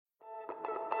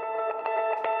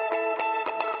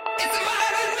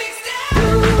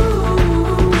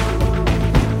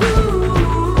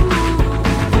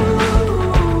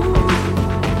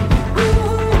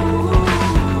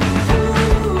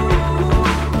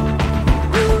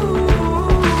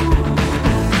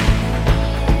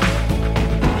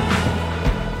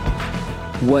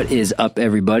What is up,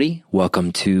 everybody?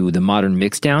 Welcome to the Modern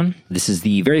Mixdown. This is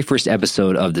the very first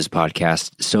episode of this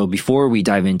podcast. So before we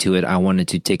dive into it, I wanted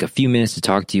to take a few minutes to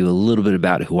talk to you a little bit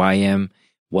about who I am,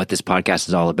 what this podcast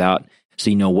is all about,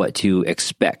 so you know what to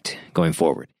expect going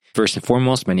forward. First and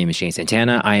foremost, my name is Shane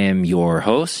Santana. I am your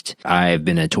host. I've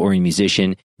been a touring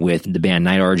musician with the band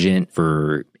Night Argent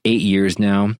for 8 years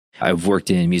now. I've worked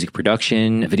in music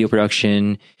production, video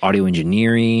production, audio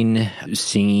engineering,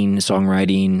 singing,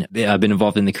 songwriting. I've been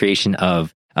involved in the creation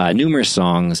of numerous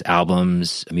songs,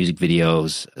 albums, music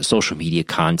videos, social media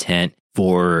content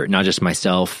for not just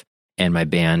myself and my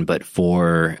band, but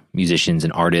for musicians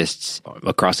and artists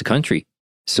across the country.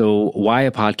 So why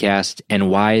a podcast and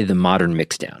why the Modern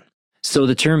Mixdown? So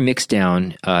the term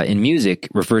mixdown in music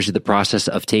refers to the process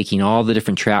of taking all the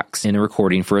different tracks in a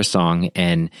recording for a song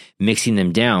and mixing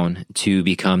them down to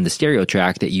become the stereo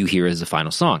track that you hear as the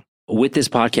final song. With this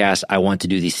podcast, I want to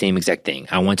do the same exact thing.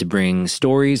 I want to bring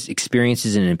stories,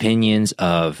 experiences, and opinions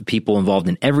of people involved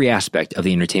in every aspect of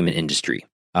the entertainment industry.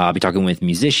 I'll be talking with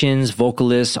musicians,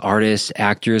 vocalists, artists,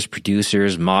 actors,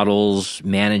 producers, models,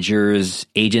 managers,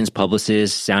 agents,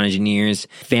 publicists, sound engineers,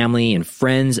 family, and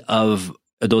friends of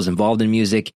those involved in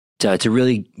music to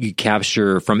really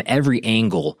capture from every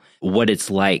angle what it's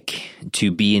like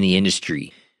to be in the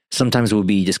industry. Sometimes we'll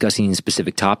be discussing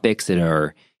specific topics that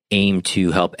are aimed to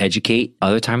help educate.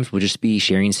 Other times we'll just be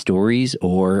sharing stories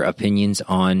or opinions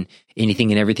on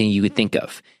anything and everything you could think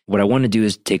of. What I want to do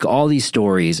is take all these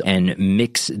stories and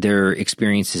mix their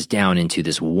experiences down into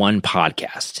this one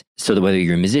podcast so that whether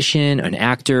you're a musician, an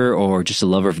actor, or just a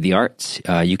lover of the arts,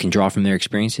 you can draw from their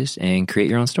experiences and create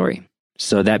your own story.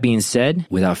 So that being said,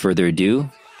 without further ado,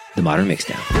 the Modern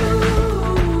Mixdown.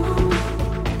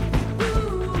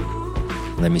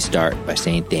 Let me start by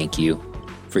saying thank you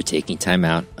for taking time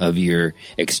out of your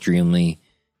extremely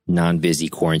non-busy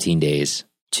quarantine days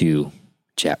to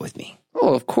chat with me.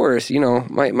 Oh, of course. You know,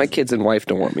 my kids and wife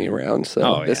don't want me around,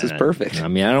 so this is perfect. I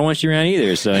mean, I don't want you around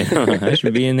either, so I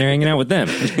should be in there hanging out with them.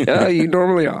 Yeah, you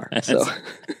normally are. So,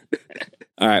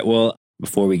 all right, well,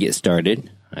 before we get started,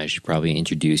 I should probably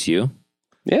introduce you.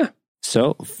 Yeah.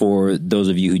 So for those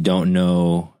of you who don't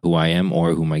know who I am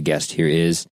or who my guest here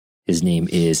is, his name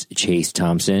is Chase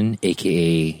Thompson,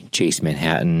 a.k.a. Chase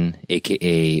Manhattan,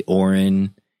 a.k.a.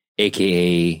 Oren,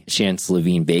 a.k.a. Chance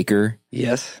Levine Baker.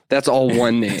 Yes, that's all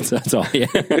one name. That's all, yeah.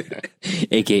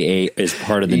 a.k.a. is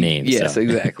part of the name. Yes, so.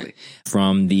 Exactly.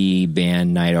 From the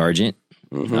band Night Argent,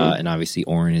 and obviously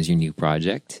Oren is your new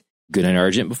project. Good Night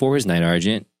Argent before was Night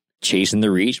Argent. Chasing the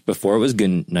Reach before it was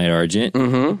Good Night Argent.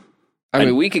 Mm-hmm. I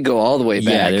mean, we could go all the way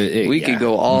back. We could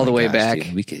go all the way back.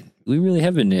 Dude, we really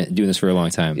have been doing this for a long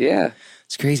time. Yeah.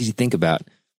 It's crazy to think about.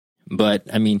 But,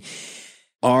 I mean,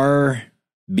 our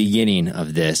beginning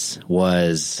of this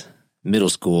was middle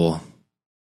school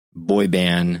boy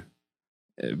band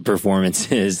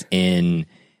performances in,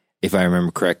 if I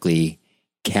remember correctly,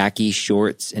 khaki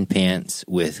shorts and pants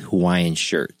with Hawaiian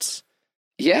shirts.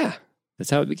 Yeah. That's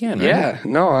how it began, right? Yeah.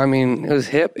 No, I mean, it was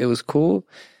hip. It was cool.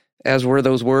 As were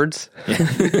those words.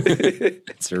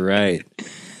 That's right.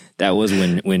 That was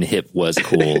when hip was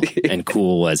cool and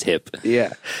cool was hip.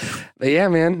 Yeah. But yeah,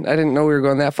 man, I didn't know we were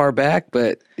going that far back,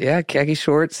 but yeah, khaki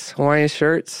shorts, Hawaiian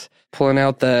shirts, pulling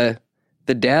out the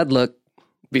dad look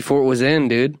before it was in,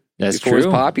 dude. That's before true. It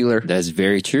was popular. That's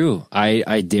very true.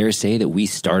 I dare say that we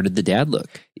started the dad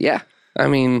look. Yeah. I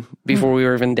mean, before we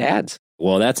were even dads.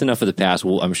 Well, that's enough of the past.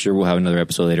 I'm sure we'll have another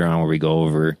episode later on where we go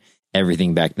over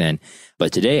everything back then.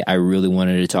 But today, I really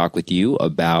wanted to talk with you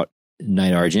about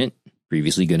Night Argent,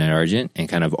 previously Good Night Argent, and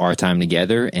kind of our time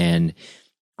together and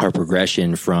our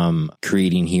progression from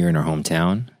creating here in our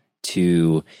hometown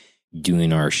to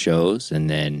doing our shows and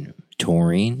then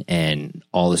touring and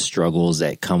all the struggles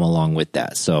that come along with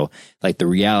that. So like the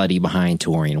reality behind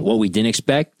touring, what we didn't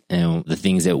expect and the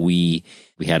things that we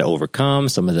had to overcome,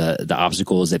 some of the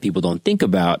obstacles that people don't think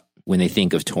about when they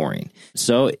think of touring.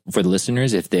 So for the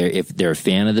listeners, if they're a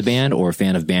fan of the band or a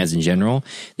fan of bands in general,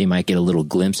 they might get a little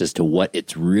glimpse as to what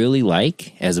it's really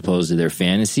like as opposed to their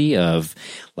fantasy of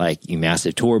like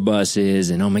massive tour buses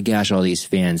and oh my gosh, all these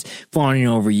fans fawning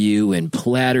over you and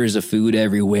platters of food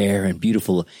everywhere and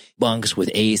beautiful bunks with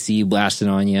AC blasting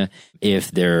on you.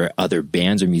 If there are other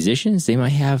bands or musicians, they might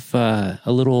have a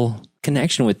little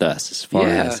connection with us as far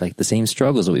as like the same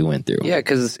struggles that we went through. Yeah,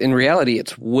 because in reality,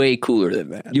 it's way cooler than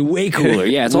that. You're way cooler.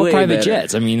 Yeah, it's all private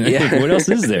jets. I mean, what else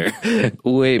is there?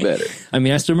 Way better. I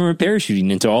mean, I still remember parachuting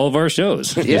into all of our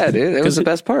shows. Yeah, dude, that was the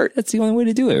best part. That's the only way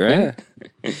to do it, right?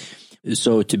 Yeah.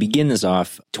 So to begin this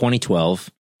off,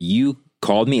 2012, you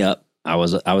called me up I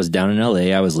was down in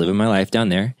LA. I was living my life down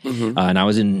there, and I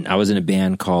was in a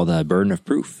band called Burden of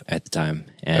Proof at the time.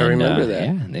 And, I remember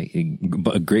that.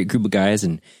 Yeah, a great group of guys,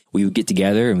 and we would get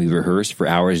together and we rehearse for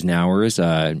hours and hours.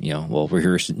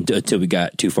 Rehearse until we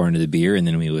got too far into the beer, and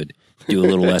then we would do a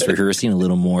little less rehearsing, a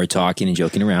little more talking and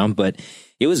joking around. But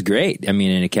it was great. I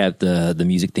mean, and it kept the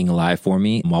music thing alive for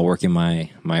me while working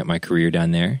my career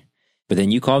down there. But then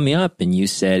you called me up and you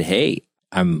said, "Hey,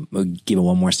 I'm giving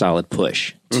one more solid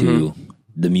push to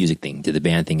the music thing, to the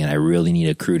band thing, and I really need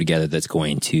a crew together that's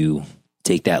going to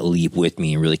take that leap with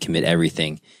me and really commit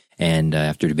everything." And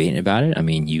after debating about it, I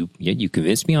mean, you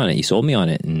convinced me on it, you sold me on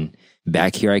it, and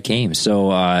back here I came.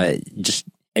 So just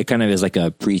it kind of is like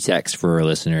a pretext for our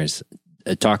listeners.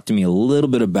 Talk to me a little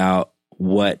bit about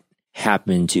what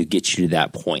happened to get you to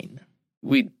that point.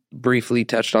 We briefly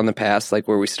touched on the past, like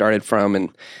where we started from, and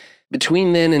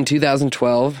between then and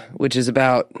 2012, which is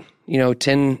about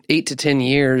 8 to 10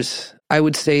 years, I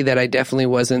would say that I definitely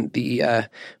wasn't the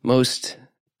most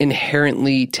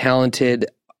inherently talented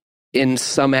in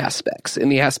some aspects, in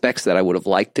the aspects that I would have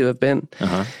liked to have been.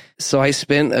 So I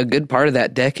spent a good part of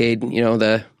that decade,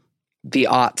 the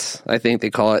aughts, I think they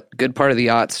call it, good part of the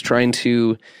aughts, trying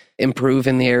to improve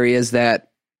in the areas that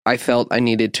I felt I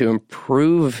needed to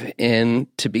improve in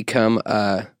to become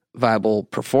a viable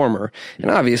performer.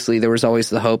 And obviously there was always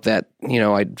the hope that,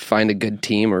 I'd find a good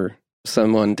team or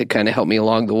someone to kind of help me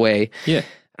along the way. Yeah.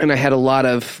 And I had a lot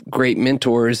of great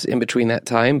mentors in between that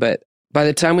time. But by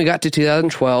the time we got to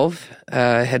 2012,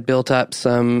 I had built up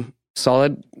some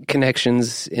solid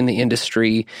connections in the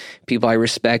industry, people I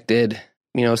respected,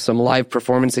 some live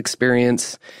performance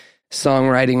experience,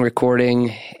 songwriting,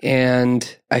 recording.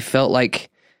 And I felt like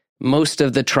most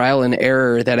of the trial and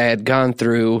error that I had gone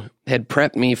through had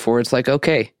prepped me for, it's like,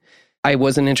 okay, I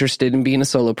wasn't interested in being a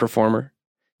solo performer.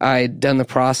 I'd done the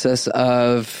process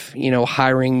of,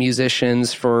 hiring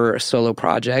musicians for a solo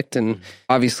project. And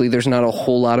obviously there's not a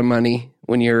whole lot of money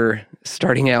when you're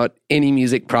starting out any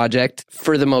music project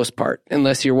for the most part,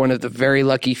 unless you're one of the very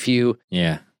lucky few.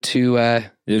 Yeah.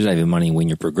 There's not even money when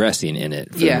you're progressing in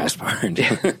it for the most part.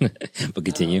 But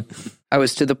continue. I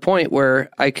was to the point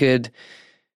where I could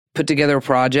put together a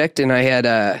project, and I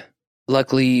had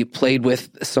luckily played with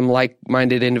some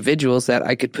like-minded individuals that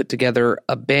I could put together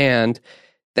a band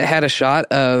that had a shot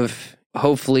of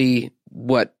hopefully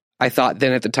what I thought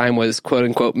then at the time was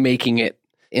quote-unquote making it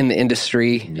in the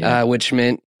industry, which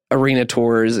meant arena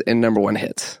tours and number one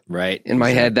hits. Right. In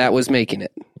my head, that was making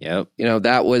it. Yep.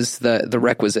 That was the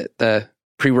requisite, the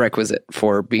prerequisite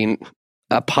for being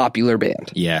a popular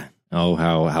band. Yeah. Oh,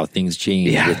 how things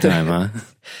change with time, huh?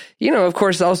 Of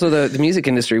course, also the music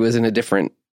industry was in a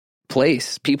different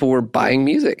place. People were buying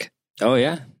music. Oh,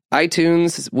 yeah.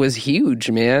 iTunes was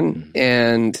huge, man.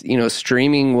 And,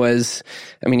 streaming was,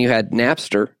 you had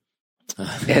Napster.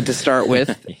 You had to start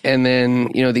with. And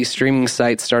then, these streaming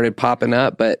sites started popping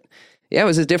up. But yeah, it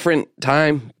was a different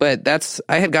time. But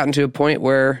I had gotten to a point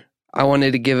where I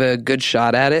wanted to give a good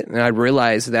shot at it. And I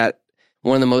realized that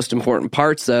one of the most important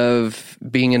parts of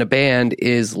being in a band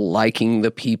is liking the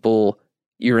people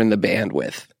you're in the band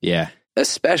with. Yeah.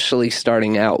 Especially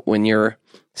starting out when you're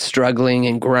struggling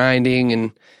and grinding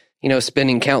and,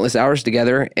 spending countless hours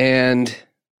together. And,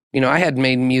 I had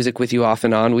made music with you off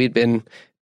and on. We'd been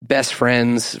best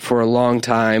friends for a long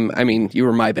time. You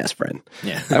were my best friend.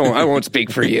 Yeah. I won't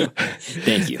speak for you.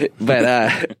 Thank you.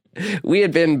 But we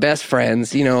had been best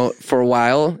friends, for a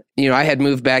while. I had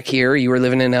moved back here. You were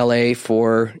living in LA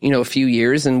for, a few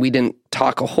years, and we didn't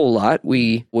talk a whole lot.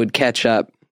 We would catch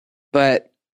up.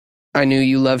 But I knew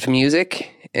you loved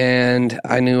music, and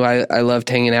I knew I loved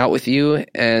hanging out with you.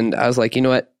 And I was like, you know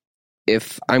what?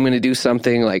 If I'm going to do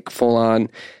something like full on,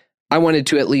 I wanted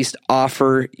to at least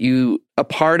offer you a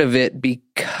part of it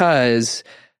because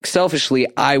selfishly,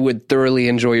 I would thoroughly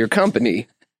enjoy your company,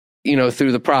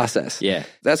 through the process. Yeah.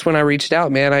 That's when I reached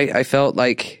out, man. I felt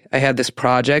like I had this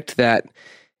project that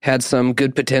had some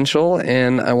good potential,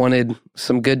 and I wanted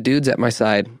some good dudes at my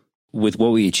side. With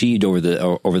what we achieved over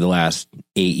the last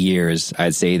 8 years,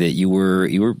 I'd say that you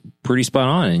were pretty spot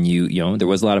on, and there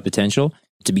was a lot of potential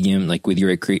to begin, like with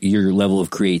your level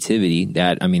of creativity.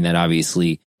 That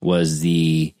obviously was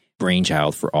the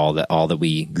brainchild for all that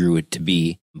we grew it to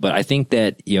be. But I think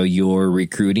that your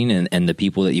recruiting and the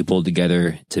people that you pulled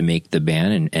together to make the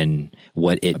band and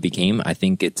what it became, I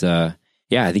think it's I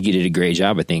think you did a great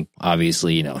job. I think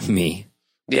obviously me.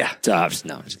 Yeah. Tops.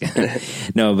 No, I'm just kidding.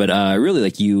 No, but really, I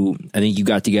think you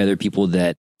got together people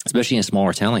that, especially in a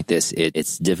smaller town like this,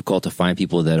 it's difficult to find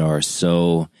people that are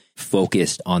so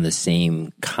focused on the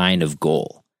same kind of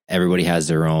goal. Everybody has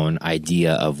their own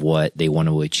idea of what they want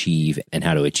to achieve and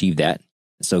how to achieve that.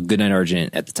 So Goodnight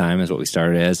Argent at the time is what we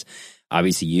started as.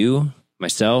 Obviously you,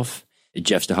 myself,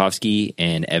 Jeff Stahovsky,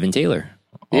 and Evan Taylor.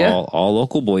 All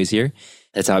local boys here.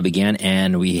 That's how it began.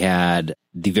 And we had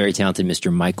the very talented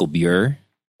Mr. Michael Buer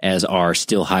as our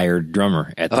still hired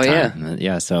drummer at the time.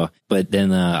 Yeah. So, but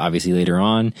then obviously later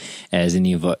on, as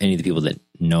any of the people that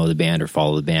know the band or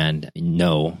follow the band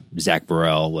know, Zach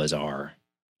Burrell was our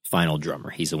final drummer.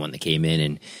 He's the one that came in,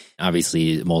 and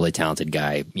obviously multi-talented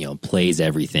guy, plays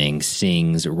everything,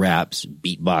 sings, raps,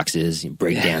 beatboxes,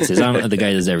 break dances. The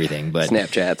guy does everything, but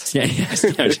Snapchats.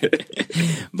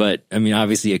 But I mean,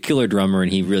 obviously a killer drummer,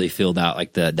 and he really filled out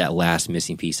like that last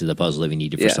missing piece of the puzzle that we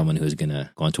needed for someone who was going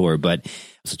to go on tour. But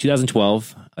so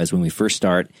 2012 is when we first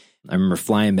start. I remember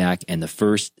flying back, and the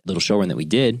first little show run that we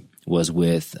did was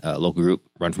with a local group,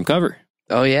 Run From Cover.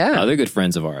 Oh, yeah. Other good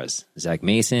friends of ours, Zach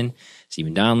Mason,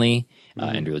 Stephen Donnelly,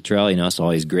 Andrew Luttrell, so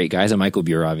all these great guys, and Michael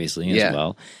Buer, obviously, as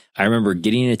well. I remember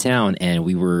getting into town, and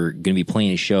we were going to be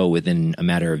playing a show within a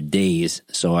matter of days,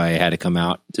 so I had to come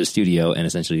out to the studio and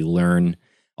essentially learn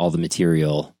all the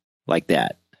material like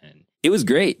that. And it was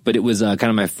great, but it was kind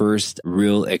of my first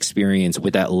real experience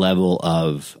with that level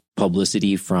of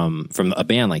publicity from a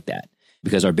band like that.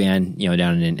 Because our band,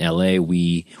 down in LA,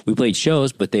 we played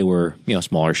shows, but they were,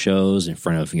 smaller shows in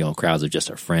front of, crowds of just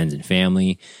our friends and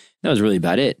family. That was really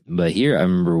about it. But here, I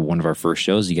remember one of our first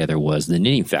shows together was the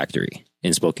Knitting Factory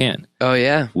in Spokane. Oh,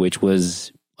 yeah. Which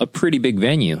was a pretty big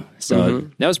venue. So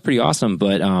that was pretty awesome.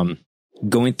 But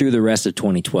going through the rest of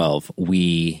 2012,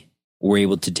 we were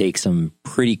able to take some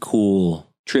pretty cool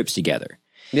trips together.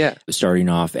 Yeah. Starting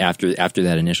off after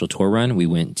that initial tour run, we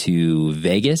went to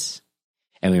Vegas.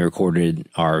 And we recorded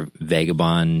our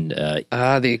Vagabond. The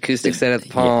acoustic set at the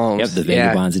Palms. Yep, the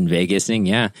Vagabonds in Vegas thing,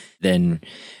 Then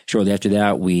shortly after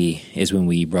that, is when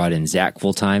we brought in Zach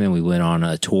full time, and we went on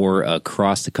a tour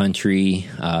across the country,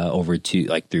 over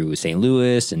to through St.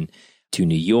 Louis and to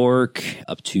New York,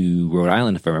 up to Rhode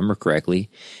Island, if I remember correctly.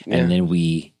 Yeah. And then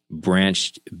we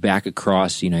branched back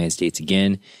across the United States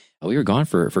again. We were gone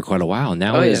for quite a while, and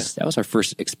that was our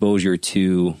first exposure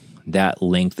to that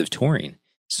length of touring.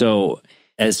 So,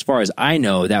 as far as I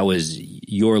know, that was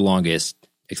your longest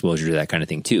exposure to that kind of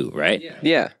thing too, right?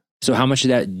 Yeah. So how much of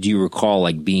that do you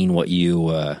recall being what you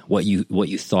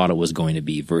thought it was going to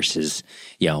be versus,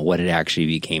 what it actually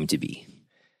became to be?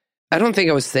 I don't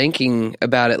think I was thinking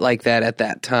about it like that at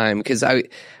that time, because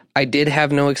I did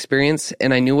have no experience,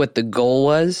 and I knew what the goal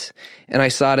was, and I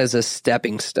saw it as a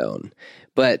stepping stone.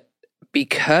 But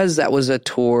because that was a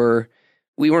tour,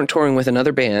 we weren't touring with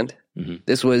another band. Mm-hmm.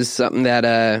 This was something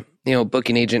that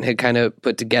booking agent had kind of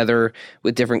put together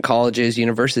with different colleges,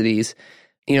 universities.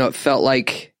 It felt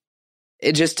like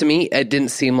to me, it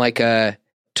didn't seem like a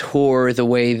tour the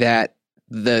way that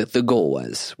the goal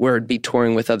was, where it'd be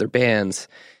touring with other bands.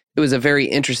 It was a very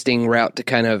interesting route to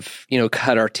kind of,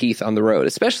 cut our teeth on the road,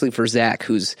 especially for Zach,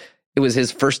 it was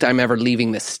his first time ever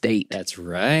leaving the state. That's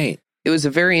right. It was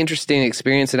a very interesting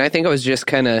experience. And I think I was just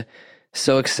kind of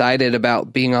so excited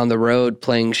about being on the road,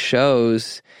 playing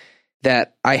shows,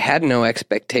 that I had no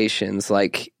expectations.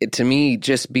 To me,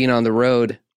 just being on the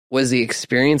road was the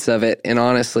experience of it. And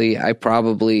honestly, I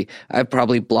probably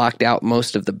blocked out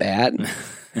most of the bad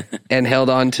and held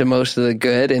on to most of the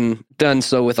good, and done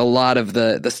so with a lot of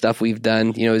the stuff we've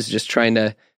done, is just trying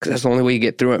to, because that's the only way you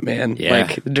get through it, man.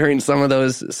 Yeah. During some of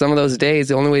those days,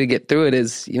 the only way to get through it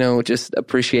is, just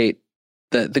appreciate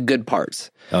the good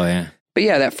parts. Oh yeah. But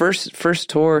yeah, that first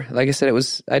tour, like I said,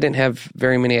 I didn't have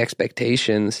very many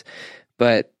expectations,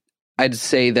 but I'd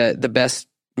say that the best,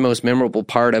 most memorable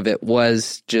part of it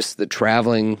was just the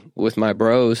traveling with my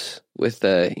bros, with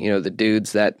the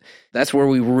dudes. That's where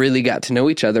we really got to know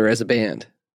each other as a band.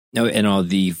 No, and all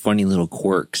the funny little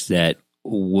quirks that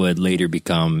would later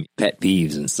become pet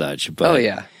peeves and such. But, oh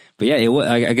yeah. But yeah,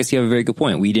 I guess you have a very good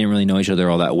point. We didn't really know each other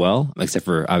all that well, except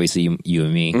for obviously you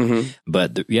and me. Mm-hmm.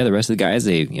 But the rest of the guys,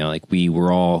 we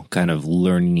were all kind of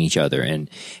learning each other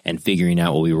and figuring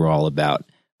out what we were all about.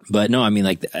 But no, I mean,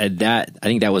 that, I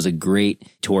think that was a great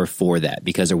tour for that,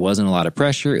 because there wasn't a lot of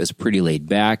pressure. It was pretty laid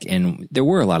back, and there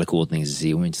were a lot of cool things to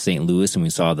see. We went to St. Louis and we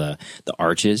saw the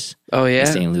arches. Oh yeah. In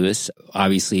St. Louis.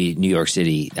 Obviously, New York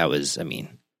City,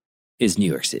 is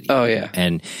New York City. Oh yeah.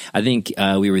 And I think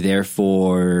we were there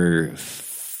for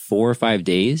 4 or 5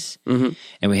 days, mm-hmm.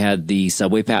 and we had the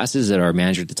subway passes that our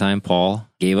manager at the time, Paul,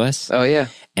 gave us. Oh yeah.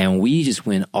 And we just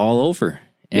went all over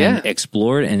and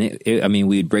explored. And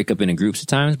we'd break up into groups at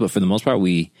times, but for the most part,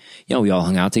 we all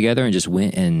hung out together and just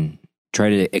went and tried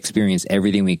to experience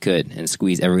everything we could and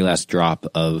squeeze every last drop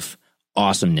of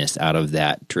awesomeness out of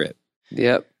that trip.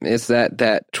 Yep. It's that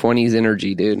 20s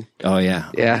energy, dude. Oh,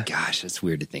 yeah. Yeah. Oh, gosh, that's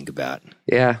weird to think about.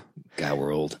 Yeah. God,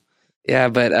 we're old. Yeah,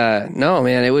 but no,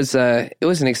 man, it was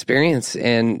an experience,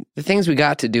 and the things we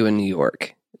got to do in New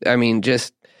York. I mean,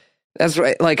 just that's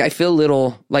right. Like I feel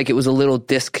like it was a little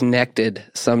disconnected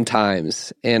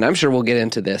sometimes, and I'm sure we'll get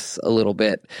into this a little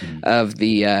bit of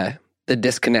the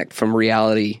disconnect from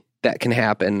reality that can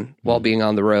happen while being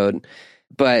on the road.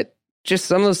 But just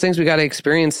some of those things we got to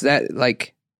experience that,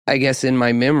 like I guess in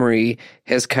my memory,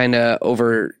 has kind of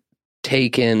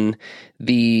overtaken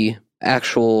the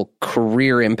actual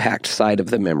career impact side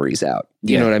of the memories out.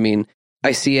 You know what I mean?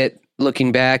 I see it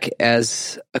looking back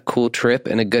as a cool trip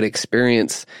and a good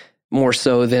experience more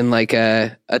so than like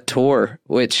a tour,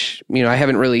 which, you know, I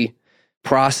haven't really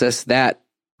processed that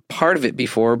part of it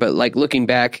before, but like looking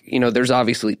back, you know, there's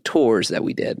obviously tours that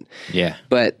we did. Yeah.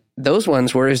 But those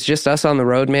ones where it's just us on the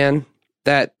road, man,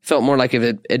 that felt more like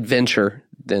an adventure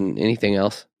than anything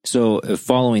else. So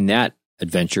following that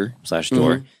adventure /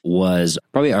 tour was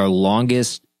probably our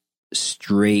longest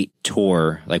straight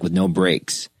tour, like with no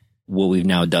breaks, what we've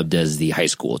now dubbed as the high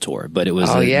school tour. But it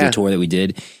was the tour that we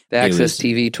did. The Access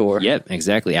TV tour. Yep,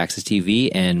 exactly. Access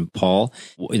TV and Paul,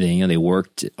 they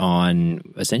worked on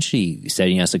essentially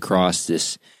setting us across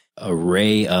this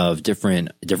array of different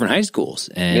high schools.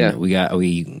 And we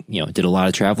did a lot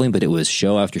of traveling, but it was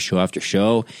show after show after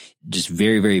show, just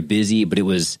very, very busy. But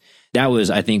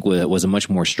I think was a much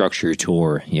more structured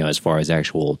tour, you know, as far as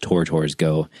actual tours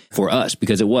go for us,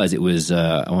 because it was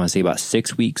I want to say about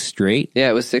 6 weeks straight. Yeah,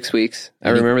 it was 6 weeks.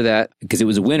 I remember that because it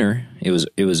was a winter. It was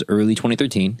early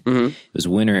 2013. It was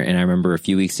winter. And I remember a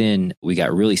few weeks in, we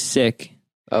got really sick.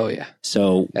 Oh yeah.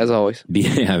 So as always.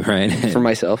 Yeah, right. For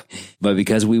myself. But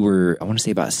because we were, I want to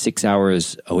say about 6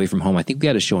 hours away from home, I think we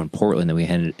had a show in Portland that we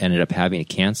ended up having to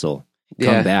cancel.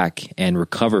 Come back and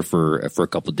recover for a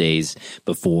couple of days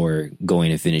before going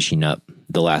and finishing up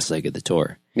the last leg of the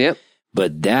tour. Yep.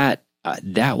 But that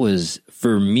was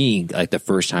for me like the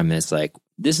first time that's like,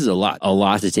 this is a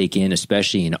lot to take in,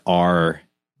 especially in our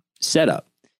setup.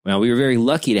 Now, we were very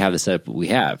lucky to have the setup that we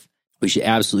have. We should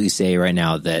absolutely say right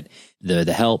now that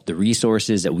the help, the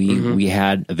resources that we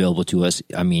had available to us,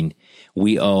 I mean,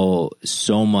 we owe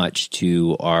so much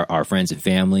to our friends and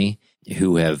family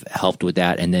who have helped with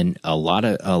that, and then a lot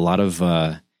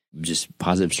of just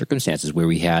positive circumstances where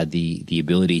we had the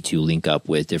ability to link up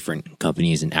with different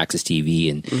companies and Access TV,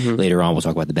 and later on we'll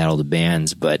talk about the Battle of the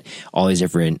Bands, but all these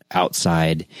different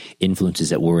outside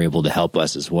influences that were able to help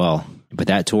us as well. But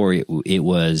that tour, it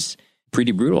was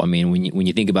pretty brutal. I mean, when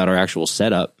you think about our actual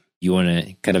setup, you want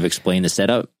to kind of explain the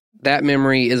setup? That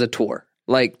memory is a tour.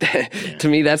 Like, to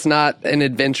me, that's not an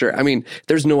adventure. I mean,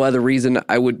 there's no other reason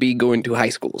I would be going to high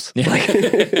schools.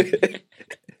 Like,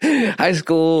 high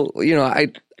school, you know,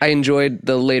 I enjoyed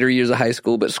the later years of high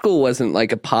school, but school wasn't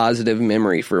like a positive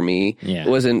memory for me. Yeah. It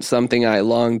wasn't something I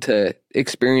longed to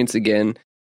experience again.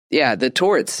 Yeah, the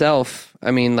tour itself,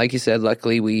 I mean, like you said,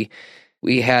 luckily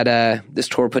we had this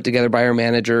tour put together by our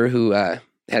manager who had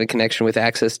a connection with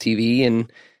Access TV,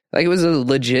 and like it was a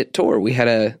legit tour. We had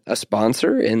a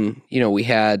sponsor, and you know, we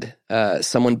had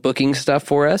someone booking stuff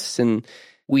for us, and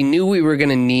we knew we were going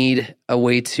to need a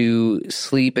way to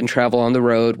sleep and travel on the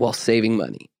road while saving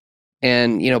money.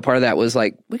 And you know, part of that was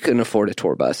like we couldn't afford a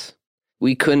tour bus.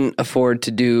 We couldn't afford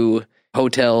to do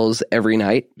hotels every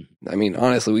night. I mean,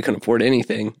 honestly, we couldn't afford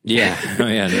anything. Yeah. Oh,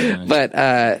 yeah. No.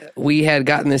 But we had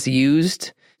gotten this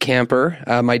used camper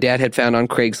my dad had found on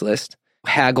Craigslist,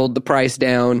 haggled the price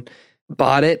down,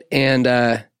 bought it,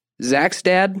 and Zach's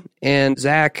dad and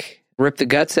Zach ripped the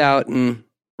guts out and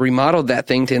remodeled that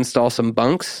thing to install some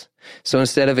bunks. So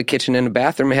instead of a kitchen and a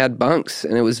bathroom, it had bunks,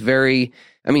 and it was very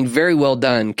well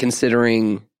done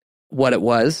considering what it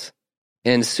was,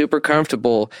 and super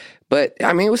comfortable. But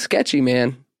I mean, it was sketchy,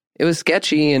 man. It was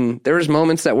sketchy, and there was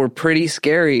moments that were pretty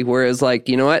scary, whereas like,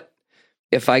 you know what?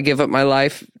 If I give up my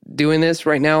life doing this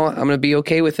right now, I'm going to be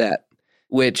okay with that.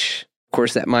 Which, of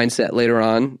course, that mindset later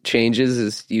on changes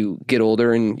as you get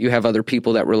older and you have other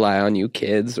people that rely on you,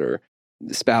 kids or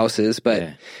spouses. But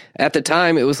at the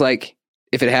time, it was like,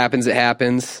 if it happens, it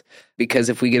happens. Because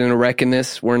if we get in a wreck in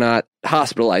this, we're not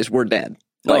hospitalized, we're dead.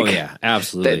 Like, oh, yeah,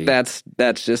 absolutely. That's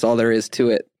just all there is to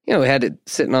it. You know, we had it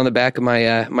sitting on the back of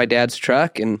my dad's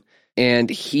truck, and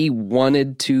he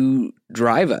wanted to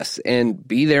drive us and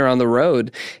be there on the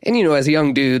road. And, you know, as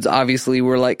young dudes, obviously,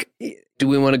 we're like, do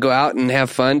we want to go out and have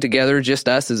fun together, just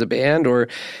us as a band, or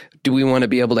do we want to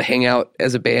be able to hang out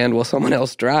as a band while someone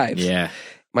else drives? Yeah.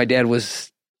 My dad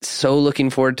was so looking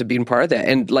forward to being part of that.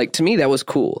 And, like, to me, that was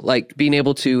cool. Like, being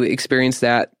able to experience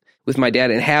that with my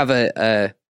dad and have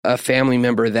a family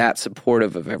member that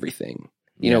supportive of everything,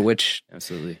 you know, which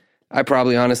absolutely I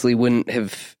probably honestly wouldn't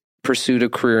have pursued a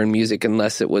career in music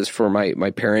unless it was for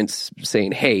my parents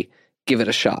saying, hey, give it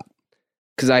a shot.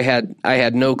 because I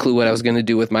had no clue what I was going to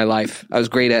do with my life. I was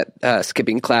great at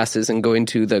skipping classes and going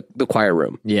to the choir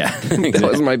room. Yeah. That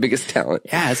was my biggest talent.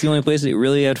 Yeah, it's the only place that you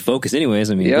really had to focus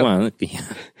anyways. I mean, Yep. come on.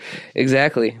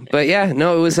 Exactly. But yeah,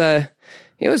 no, it was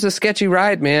a sketchy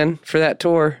ride, man, for that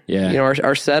tour. Yeah. You know,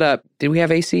 our setup, did we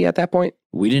have AC at that point?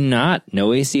 We did not.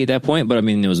 No AC at that point, but I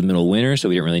mean, it was the middle of winter, so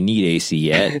we didn't really need AC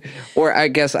yet. Or I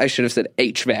guess I should have said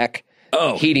HVAC.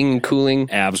 Oh. Heating and cooling.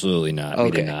 Absolutely not. Okay.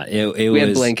 We did not. We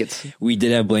had blankets. We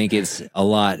did have blankets a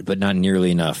lot, but not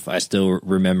nearly enough. I still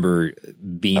remember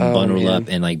being bundled up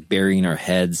and like burying our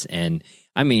heads. And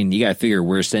I mean, you got to figure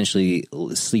we're essentially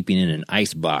sleeping in an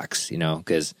ice box, you know,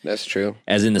 because that's true.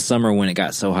 As in the summer when it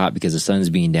got so hot because the sun's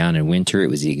being down, in winter, it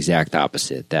was the exact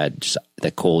opposite.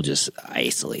 That cold just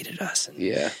isolated us. And,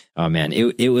 yeah. Oh man,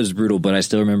 it was brutal. But I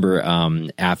still remember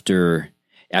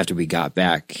after we got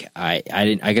back, I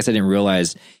guess I didn't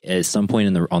realize at some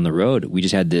point on the road, we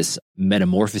just had this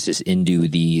metamorphosis into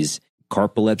these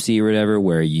carpolepsy or whatever,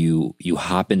 where you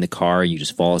hop in the car, you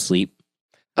just fall asleep.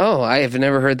 Oh, I have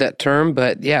never heard that term,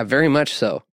 but yeah, very much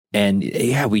so. And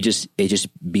yeah, it just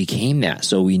became that.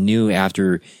 So we knew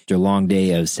after a long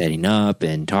day of setting up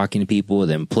and talking to people,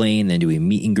 then playing, then doing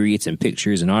meet and greets and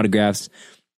pictures and autographs,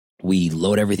 we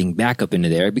load everything back up into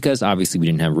there because obviously we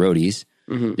didn't have roadies.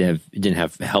 Mm-hmm. Didn't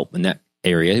have help in that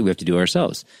area. We have to do it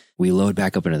ourselves. We load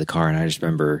back up into the car, and I just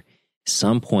remember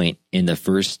some point in the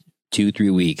first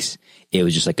 2-3 weeks, it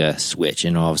was just like a switch,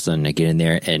 and all of a sudden I get in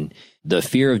there, and the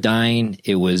fear of dying,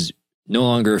 it was no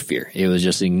longer a fear. It was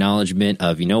just an acknowledgement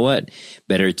of, you know what,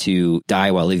 better to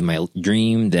die while living my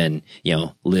dream than, you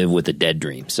know, live with a dead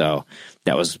dream. So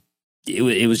that was.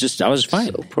 It was just, I was fine.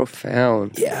 So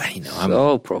profound. Yeah, you know,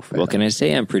 so profound. What can I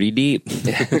say? I'm pretty deep.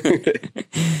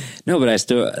 No, but I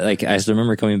still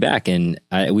remember coming back, and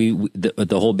the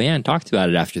whole band talked about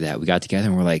it after that. We got together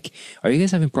and we're like, "Are you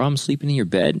guys having problems sleeping in your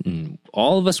bed?" And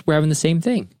all of us were having the same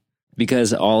thing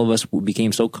because all of us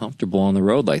became so comfortable on the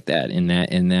road like that in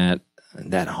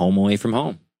that home away from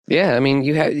home. Yeah, I mean,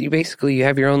 you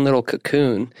have your own little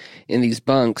cocoon in these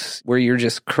bunks where you're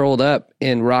just curled up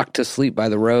and rocked to sleep by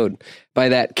the road by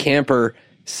that camper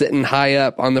sitting high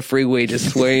up on the freeway,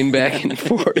 just swaying back and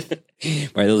forth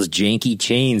by those janky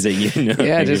chains that you know.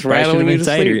 Yeah, just rattling you to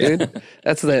sleep, dude.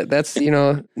 That's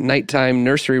nighttime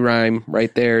nursery rhyme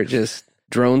right there. It just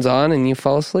drones on and you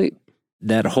fall asleep.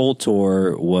 That whole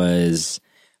tour was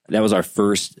our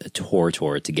first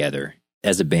tour together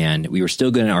as a band. We were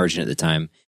still good at Argent at the time.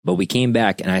 But we came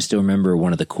back, and I still remember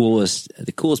one of the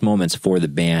coolest moments for the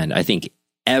band, I think,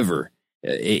 ever.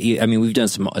 I mean, we've done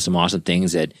some awesome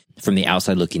things that, from the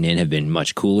outside looking in, have been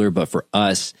much cooler. But for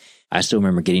us, I still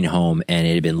remember getting home, and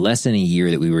it had been less than a year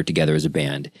that we were together as a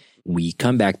band. We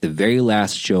come back the very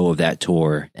last show of that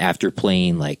tour after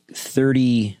playing like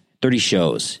 30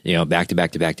 shows, you know, back to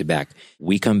back to back to back.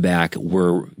 We come back,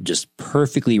 we're just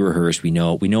perfectly rehearsed. We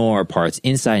know our parts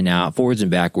inside and out, forwards and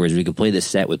backwards. We could play the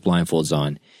set with blindfolds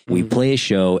on. Mm-hmm. We play a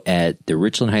show at the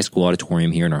Richland High School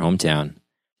Auditorium here in our hometown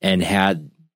and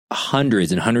had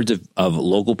hundreds and hundreds of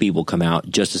local people come out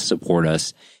just to support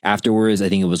us. Afterwards, I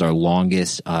think it was our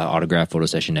longest autograph photo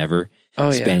session ever,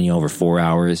 spanning over 4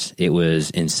 hours. It was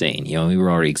insane. You know, we were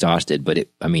already exhausted, but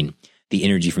the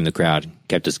energy from the crowd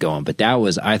kept us going. But that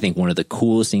was, I think, one of the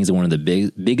coolest things and one of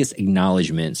the biggest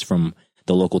acknowledgments from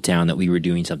the local town that we were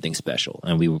doing something special.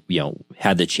 And we, you know,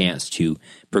 had the chance to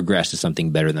progress to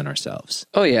something better than ourselves.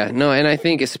 Oh, yeah. No, and I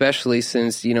think especially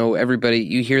since, you know,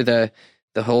 you hear the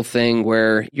whole thing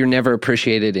where you're never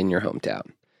appreciated in your hometown.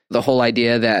 The whole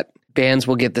idea that bands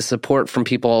will get the support from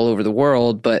people all over the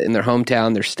world, but in their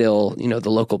hometown, they're still, you know,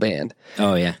 the local band.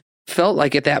 Oh, yeah. Felt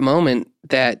like at that moment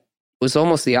that was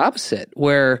almost the opposite,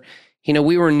 where, you know,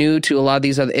 we were new to a lot of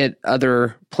these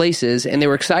other places, and they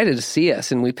were excited to see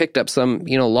us. And we picked up some,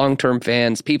 you know, long-term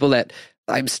fans, people that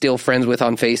I'm still friends with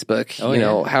on Facebook,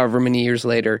 know, however many years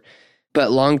later,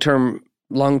 but long-term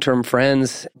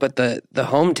friends. But the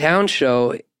hometown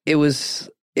show,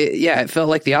 it felt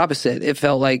like the opposite. It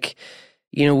felt like,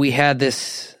 you know, we had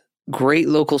this great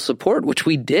local support, which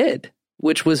we did,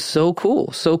 which was so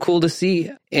cool to see.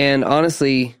 And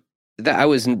honestly, I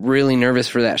was really nervous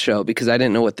for that show because I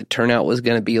didn't know what the turnout was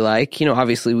going to be like. You know,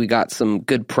 obviously we got some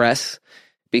good press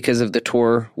because of the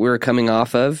tour we were coming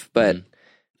off of, but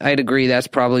I'd agree that's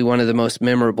probably one of the most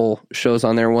memorable shows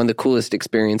on there. One of the coolest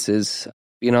experiences.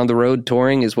 Being on the road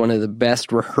touring is one of the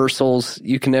best rehearsals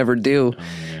you can ever do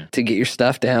to get your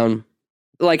stuff down.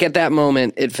 Like at that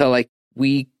moment, it felt like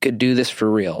we could do this for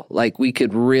real. Like we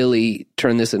could really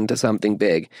turn this into something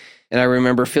big. And I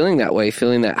remember feeling that way,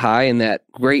 feeling that high and that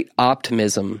great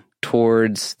optimism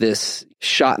towards this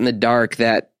shot in the dark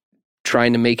that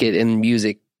trying to make it in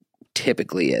music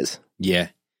typically is. Yeah.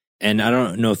 And I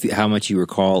don't know how much you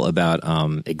recall about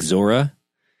Exora.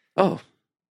 Oh.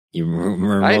 You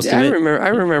remember most of it? I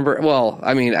remember. Well,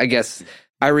 I mean, I guess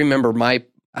I remember my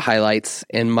highlights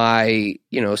and my,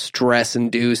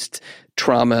 stress-induced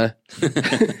trauma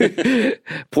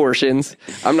portions.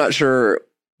 I'm not sure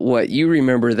what you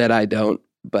remember that I don't,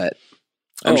 but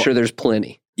I'm sure there's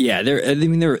plenty. Yeah,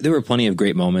 there were plenty of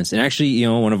great moments. And actually,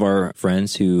 one of our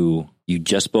friends who you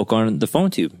just spoke on the phone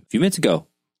to a few minutes ago,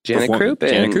 Janet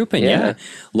Crouppen, yeah,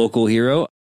 local hero.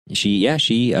 She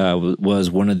was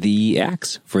one of the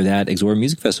acts for that Exora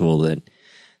Music Festival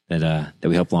that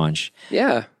we helped launch.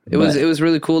 Yeah, it was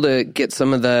really cool to get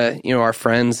some of the our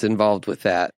friends involved with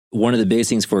that. One of the biggest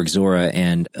things for Exora,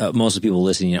 and most of the people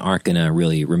listening aren't going to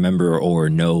really remember or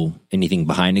know anything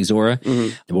behind Exora,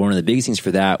 but one of the biggest things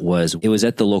for that was it was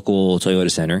at the local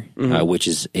Toyota Center, which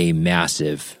is a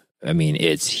massive. I mean,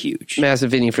 it's huge,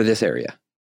 massive venue for this area.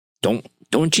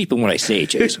 Don't cheapen what I say,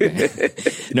 Chase.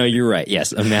 No, you're right.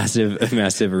 Yes, a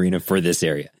massive arena for this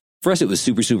area. For us, it was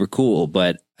super, super cool,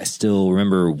 but I still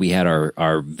remember we had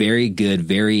our very good,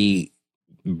 very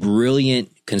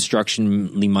brilliant,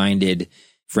 constructionally minded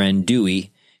friend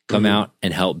Dewey come out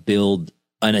and help build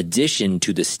an addition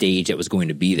to the stage that was going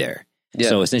to be there. Yeah.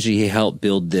 So essentially he helped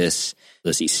build this,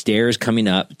 stairs coming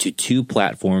up to 2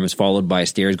 platforms, followed by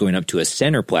stairs going up to a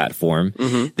center platform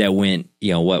that went,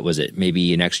 what was it?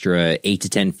 Maybe an extra 8 to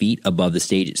 10 feet above the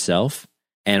stage itself.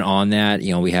 And on that,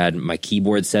 we had my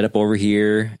keyboard set up over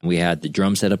here. We had the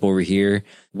drum set up over here.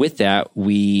 With that,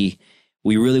 we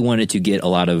really wanted to get a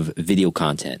lot of video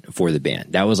content for the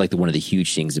band. That was like one of the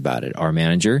huge things about it. Our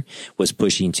manager was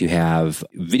pushing to have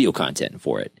video content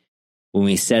for it. When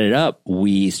we set it up,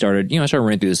 we started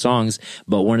running through the songs.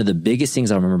 But one of the biggest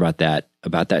things I remember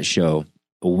about that show,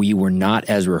 we were not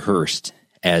as rehearsed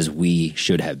as we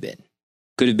should have been.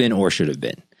 Could have been or should have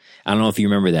been. I don't know if you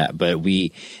remember that, but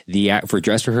for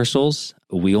dress rehearsals,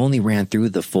 we only ran through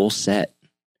the full set,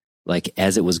 like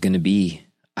as it was going to be,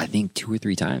 I think 2 or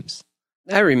 3 times.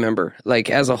 I remember,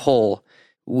 as a whole,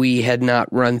 we had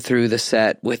not run through the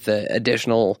set with the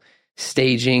additional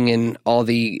staging and all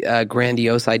the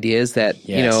grandiose ideas that,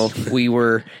 we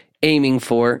were aiming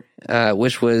for,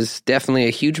 which was definitely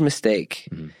a huge mistake.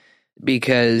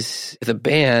 Because the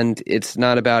band, it's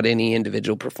not about any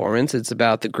individual performance. It's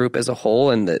about the group as a whole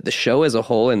and the show as a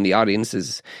whole and the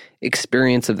audience's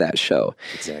experience of that show.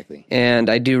 Exactly. And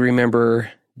I do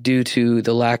remember, due to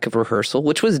the lack of rehearsal,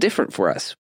 which was different for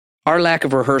us, our lack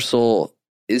of rehearsal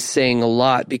is saying a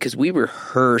lot because we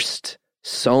rehearsed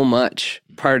so much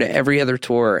prior to every other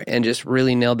tour and just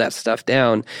really nailed that stuff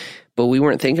down. But we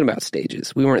weren't thinking about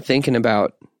stages. We weren't thinking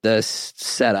about the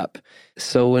setup.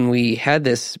 So when we had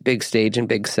this big stage and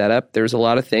big setup, there's a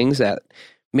lot of things that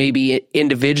maybe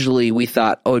individually we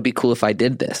thought, it'd be cool if I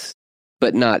did this,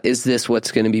 but not, is this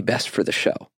what's going to be best for the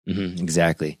show?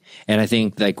 Exactly. And I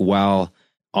think while,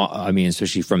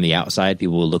 especially from the outside,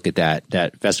 people will look at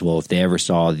that festival, if they ever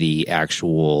saw the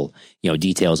actual,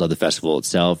 details of the festival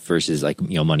itself versus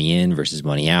money in versus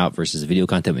money out versus the video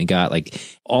content we got,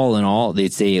 all in all,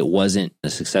 they'd say it wasn't a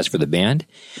success for the band.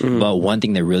 But one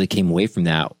thing that really came away from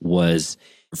that was,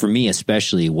 for me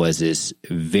especially, was this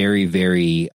very,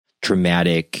 very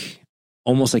traumatic,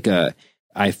 almost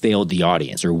I failed the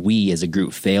audience, or we as a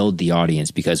group failed the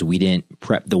audience because we didn't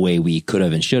prep the way we could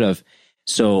have and should have.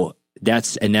 So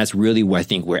that's really where I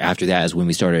think after that is when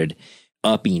we started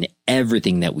upping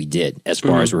everything that we did as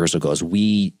far as rehearsal goes.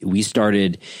 We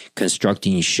started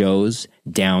constructing shows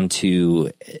down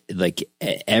to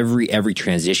every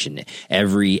transition,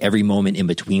 every moment in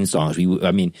between songs.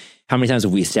 How many times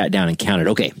have we sat down and counted?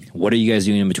 Okay, what are you guys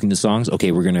doing in between the songs?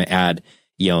 Okay, we're going to add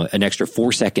an extra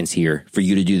 4 seconds here for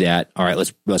you to do that. All right,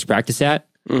 let's practice that.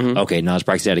 Okay, now let's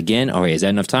practice that again. All right, is that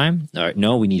enough time? All right,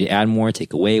 no, we need to add more,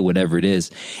 take away, whatever it is.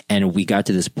 And we got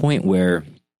to this point where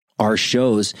our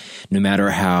shows, no matter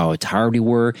how tired we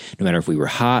were, no matter if we were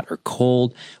hot or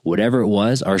cold, whatever it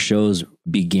was, our shows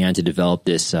began to develop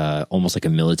this almost like a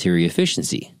military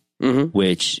efficiency,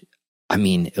 which,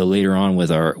 later on with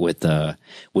the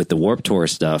Warped Tour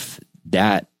stuff,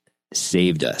 that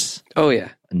saved us. Oh yeah,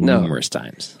 numerous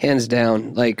times, hands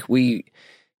down.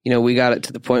 We got it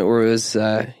to the point where it was,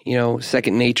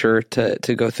 second nature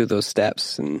to go through those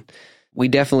steps. And we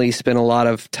definitely spent a lot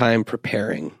of time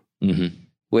preparing,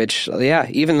 which,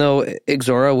 even though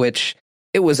Exora, which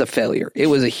it was a failure, it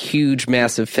was a huge,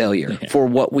 massive failure for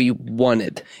what we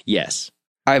wanted. Yes.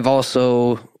 I've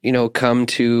also, come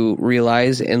to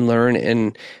realize and learn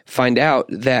and find out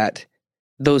that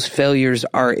those failures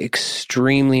are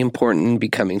extremely important in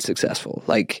becoming successful.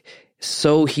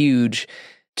 So huge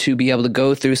to be able to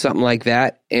go through something like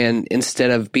that, and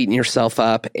instead of beating yourself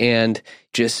up and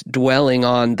just dwelling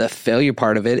on the failure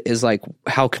part of it, is like,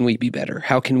 how can we be better?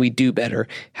 How can we do better?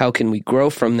 How can we grow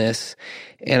from this?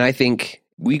 And I think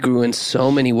we grew in so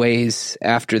many ways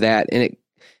after that.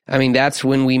 And that's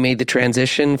when we made the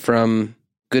transition from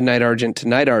Goodnight Argent to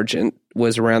Night Argent,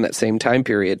 was around that same time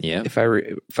period. Yeah. If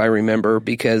I remember,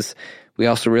 because we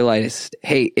also realized,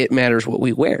 hey, it matters what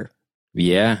we wear.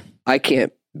 Yeah. I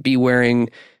can't be wearing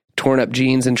torn up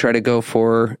jeans and try to go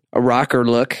for a rocker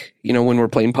look, when we're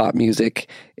playing pop music,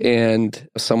 and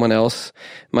someone else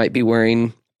might be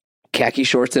wearing khaki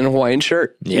shorts and a Hawaiian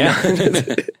shirt. Yeah.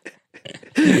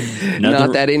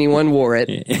 Not that anyone wore it,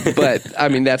 but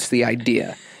that's the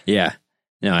idea. Yeah.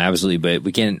 No, absolutely. But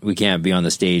we can't be on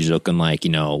the stage looking like,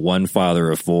 one father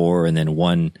of four and then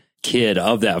one kid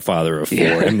of that father of four.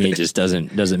 Yeah. It just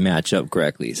doesn't match up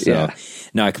correctly. So Yeah.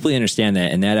 no, I completely understand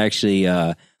that. And that actually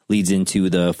leads into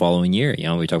the following year.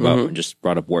 We talk about, just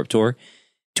brought up Warped Tour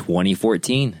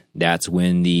 2014. That's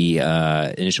when the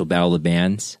initial Battle of the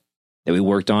Bands that we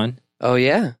worked on. Oh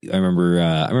yeah. I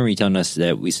remember you telling us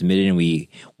that we submitted,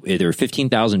 and there were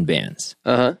 15,000 bands.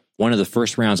 Uh-huh. One of the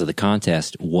first rounds of the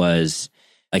contest was,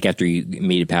 like, after you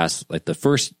made it past like the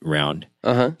first round,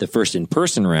 the first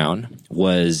in-person round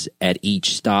was at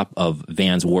each stop of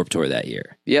Van's Warped Tour that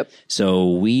year. Yep.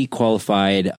 So we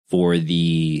qualified for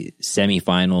the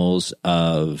semifinals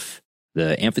of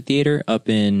the amphitheater up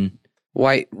in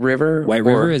White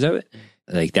River, is that it?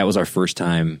 Like, that was our first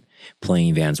time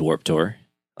playing Van's Warped Tour.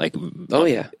 Like, oh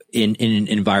yeah, in an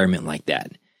environment like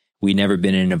that. We'd never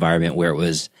been in an environment where it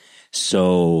was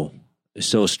so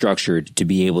structured to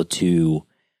be able to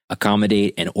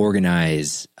accommodate and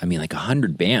organize, like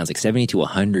 100 bands, like 70 to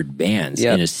 100 bands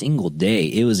in a single day.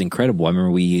 It was incredible. I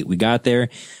remember we got there,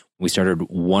 we started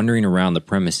wandering around the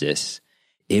premises.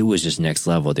 It was just next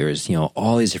level. There was,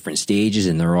 all these different stages,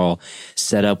 and they're all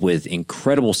set up with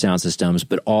incredible sound systems,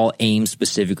 but all aimed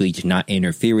specifically to not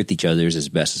interfere with each other as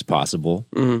best as possible.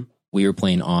 Mm-hmm. We were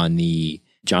playing on the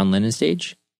John Lennon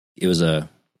stage. It was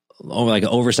like an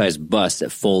oversized bus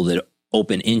that folded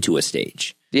open into a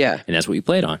stage. Yeah. And that's what we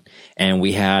played on. And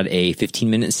we had a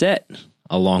 15-minute set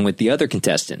along with the other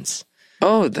contestants.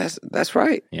 Oh, that's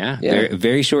right. Yeah. Very,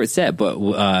 very short set. But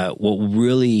what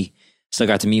really stuck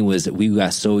out to me was that we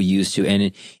got so used to, and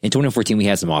in 2014, we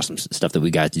had some awesome stuff that we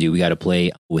got to do. We got to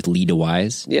play with Lee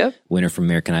DeWise, winner from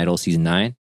American Idol Season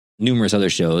 9, numerous other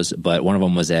shows, but one of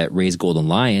them was at Ray's Golden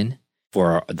Lion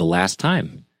for the last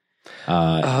time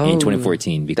in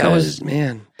 2014. Because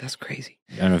that's crazy.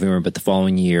 I don't know if you remember, but the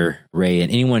following year, Ray,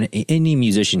 and any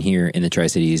musician here in the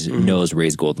Tri-Cities knows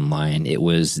Ray's Golden Lion. It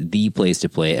was the place to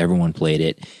play. Everyone played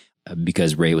it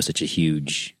because Ray was such a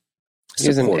huge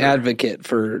supporter. He was an advocate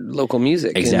for local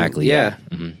music. Exactly. Yeah.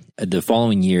 The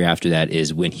following year after that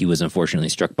is when he was unfortunately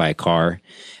struck by a car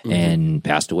and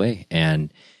passed away.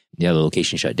 And the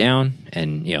location shut down,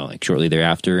 and shortly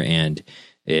thereafter, and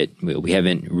we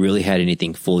haven't really had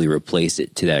anything fully replace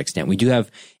it to that extent. We do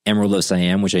have Emerald of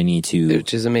Siam, which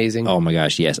is amazing. Oh my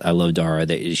gosh, yes, I love Dara.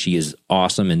 She is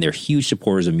awesome, and they're huge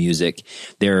supporters of music.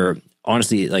 They're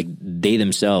honestly, like, they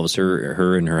themselves,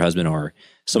 her and her husband, are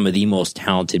some of the most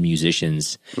talented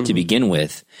musicians to begin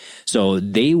with. So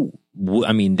they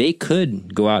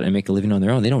could go out and make a living on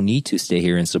their own. They don't need to stay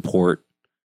here and support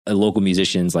local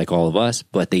musicians like all of us,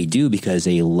 but they do because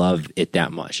they love it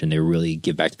that much, and they really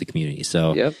give back to the community.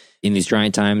 So in these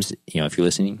trying times, if you're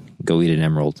listening, go eat an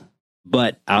Emerald.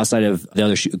 But outside of the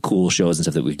other cool shows and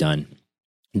stuff that we've done,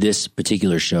 this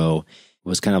particular show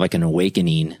was kind of like an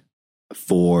awakening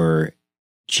for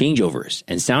changeovers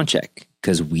and sound check,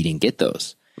 because we didn't get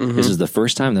those. This is the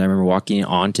first time that I remember walking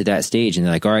onto that stage, and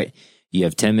they're like, all right, you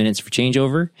have 10 minutes for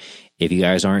changeover. If you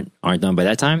guys aren't done by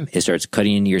that time, it starts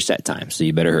cutting into your set time, so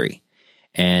you better hurry.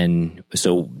 And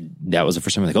so that was the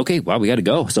first time I'm like, okay, wow, we got to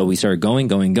go. So we started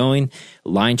going,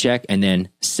 line check, and then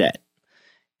set.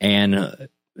 And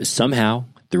somehow,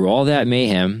 through all that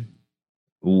mayhem,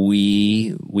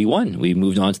 we won. We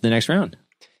moved on to the next round.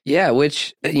 Yeah,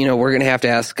 which, we're going to have to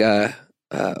ask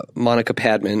Monica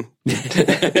Padman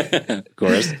of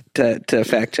course, to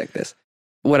fact check this.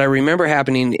 What I remember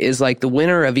happening is, like, the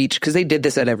winner of each, because they did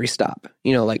this at every stop,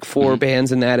 like 4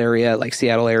 bands in that area, like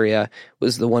Seattle area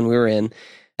was the one we were in.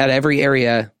 At every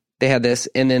area, they had this,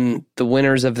 and then the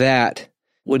winners of that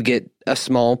would get a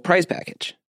small prize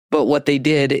package. But what they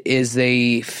did is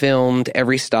they filmed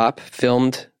every stop,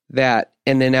 filmed that,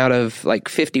 and then out of like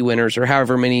 50 winners or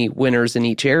however many winners in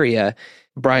each area,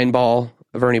 Brian Ball,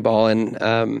 Vernie Ball,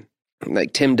 and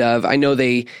like Tim Dove, I know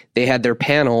they had their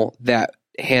panel that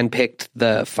handpicked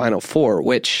the final 4,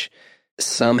 which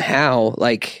somehow,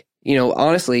 like,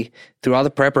 honestly, through all the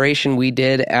preparation we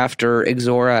did after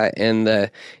Exora and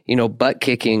the, butt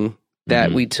kicking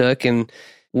that we took, and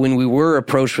when we were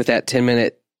approached with that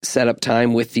 10-minute setup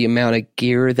time with the amount of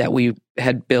gear that we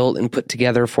had built and put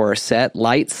together for our set,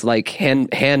 lights, like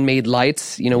handmade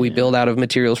lights, we build out of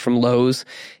materials from Lowe's.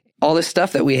 All this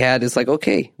stuff that we had is like,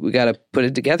 okay, we got to put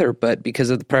it together. But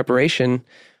because of the preparation,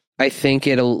 I think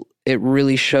it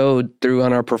really showed through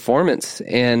on our performance.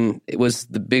 And it was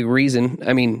the big reason.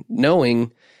 I mean,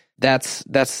 knowing that's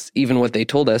even what they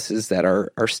told us, is that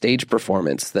our stage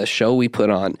performance, the show we put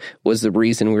on, was the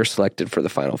reason we were selected for the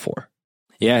Final Four.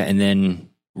 Yeah. And then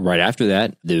right after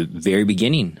that, the very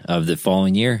beginning of the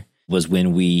following year was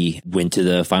when we went to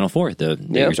the Final Four, that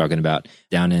you're talking about,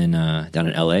 down in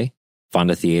LA,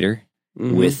 Fonda Theater,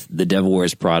 with The Devil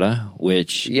Wears Prada,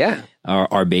 which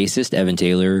our bassist, Evan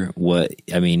Taylor,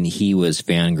 he was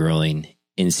fangirling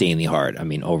insanely hard.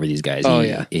 Over these guys.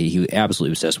 He was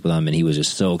absolutely obsessed with them, and he was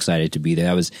just so excited to be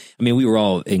there. We were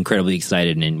all incredibly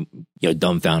excited and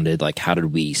dumbfounded. Like, how did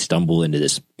we stumble into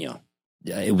this? We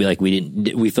felt like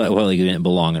we didn't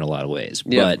belong in a lot of ways.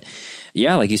 But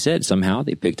yeah, like you said, somehow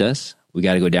they picked us. We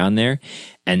got to go down there,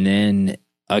 and then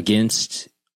against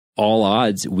all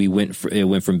odds, it went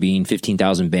from being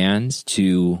 15,000 bands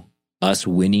to us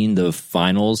winning the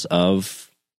finals of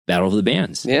Battle of the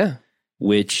Bands. Yeah.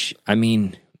 Which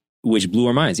blew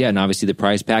our minds. Yeah. And obviously the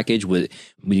prize package we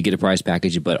did get a prize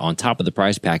package, but on top of the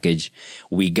prize package,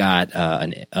 we got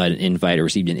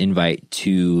received an invite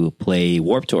to play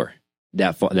Warped Tour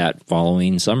that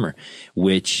following summer,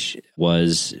 which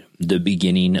was the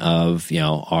beginning of,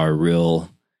 our real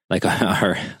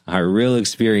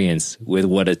experience with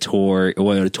what a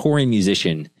touring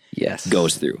musician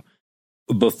goes through.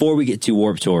 Before we get to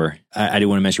Warped Tour, I do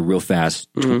want to mention real fast,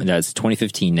 that's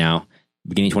 2015 now,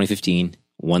 beginning 2015,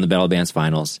 won the Battle of Bands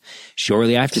finals.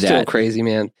 Shortly after that. Still crazy,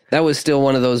 man. That was still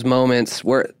one of those moments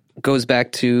where it goes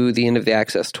back to the end of the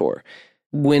Access Tour.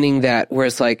 Winning that, where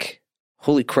it's like,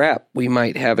 holy crap, we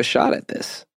might have a shot at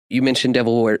this. You mentioned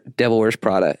Devil Wears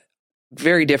Prada.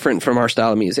 Very different from our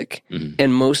style of music.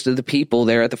 And most of the people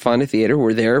there at the Fonda Theater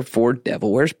were there for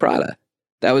Devil Wears Prada.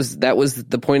 That was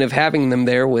the point of having them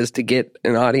there, was to get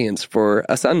an audience for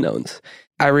us unknowns.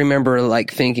 I remember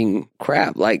thinking,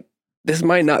 crap, this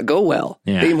might not go well.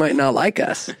 Yeah. They might not like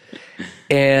us.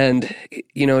 And,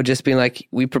 just being like,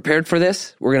 we prepared for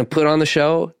this. We're going to put on the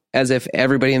show as if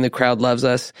everybody in the crowd loves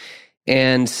us.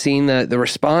 And seeing the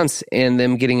response and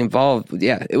them getting involved.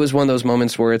 Yeah, it was one of those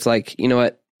moments where it's like, you know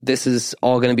what? This is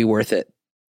all going to be worth it.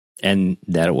 And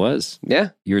that it was. Yeah.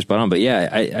 You were spot on. But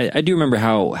yeah, I do remember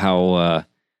how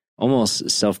almost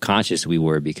self-conscious we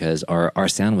were, because our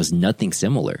sound was nothing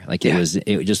similar. I guess you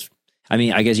could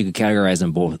categorize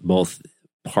them both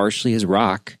partially as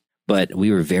rock, but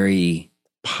we were very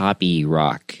poppy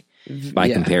rock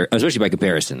especially by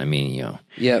comparison.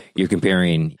 You're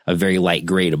comparing a very light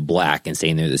gray to black and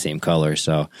saying they're the same color.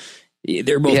 So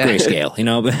they're both grayscale,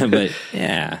 but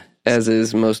yeah. As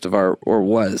is was most of our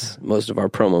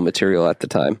promo material at the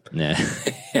time. Yeah.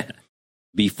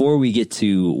 Before we get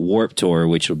to Warped Tour,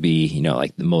 which will be,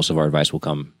 most of our advice will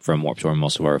come from Warped Tour,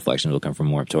 most of our reflections will come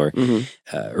from Warped Tour.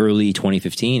 Early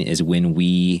 2015 is when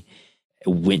we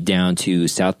went down to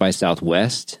South by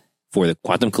Southwest for the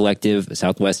Quantum Collective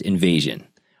Southwest Invasion.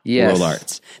 World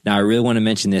Arts. Now, I really want to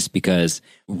mention this because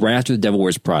right after the Devil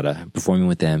Wears Prada, performing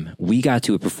with them, we got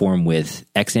to perform with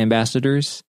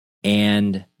X-Ambassadors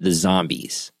and the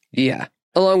Zombies. Yeah.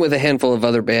 Along with a handful of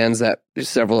other bands that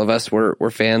several of us were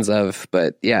fans of.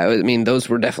 But yeah, those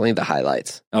were definitely the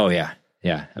highlights. Oh, yeah.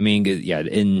 Yeah.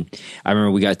 And I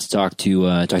remember we got to talk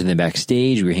to them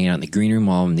backstage. We were hanging out in the green room,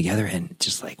 all of them together, and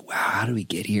just like, wow, how did we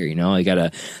get here?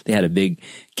 They had a big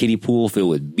kiddie pool filled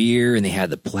with beer, and they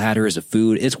had the platters of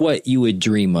food. It's what you would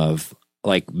dream of,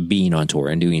 being on tour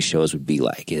and doing shows would be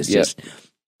like. It's just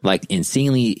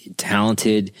insanely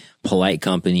talented, polite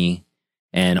company,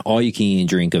 and all you can eat and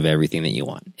drink of everything that you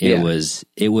want. It was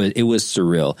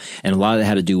surreal. And a lot of that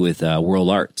had to do with World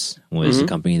Arts, was the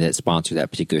company that sponsored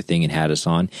that particular thing and had us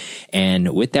on.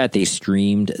 And with that, they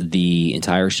streamed the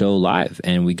entire show live,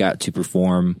 and we got to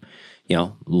perform,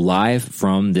 live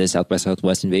from the South by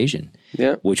Southwest Invasion,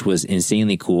 which was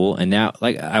insanely cool. And now,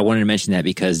 I wanted to mention that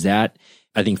because that,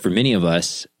 I think for many of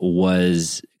us,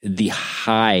 was the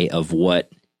high of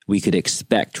what we could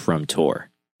expect from tour.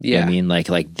 Yeah.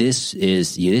 This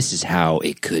is how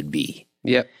it could be.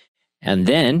 Yep. And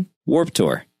then Warped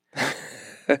Tour.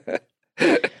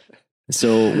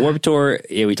 So Warped Tour,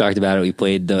 we talked about it. We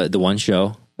played the one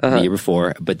show the year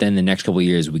before, but then the next couple of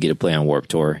years we get to play on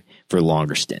Warped Tour for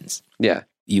longer stints. Yeah.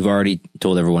 You've already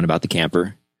told everyone about the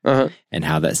camper and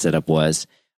how that setup was.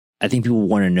 I think people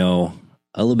want to know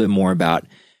a little bit more about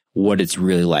what it's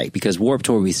really like, because Warped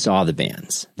Tour, we saw the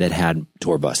bands that had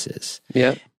tour buses.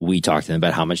 Yeah. We talked to them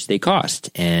about how much they cost,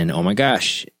 and oh my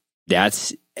gosh,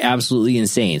 that's absolutely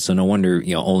insane. So no wonder,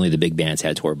 only the big bands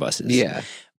had tour buses. Yeah.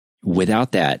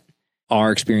 Without that,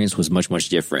 our experience was much, much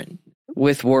different.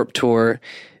 With Warped Tour,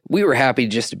 we were happy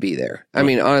just to be there. I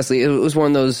mean, honestly, it was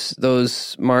one of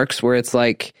those marks where it's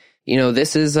like,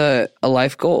 this is a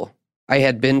life goal. I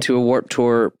had been to a Warped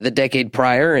Tour the decade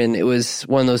prior, and it was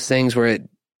one of those things where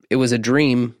it was a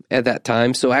dream at that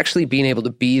time. So actually being able to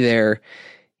be there,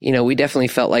 we definitely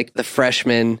felt like the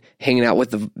freshmen hanging out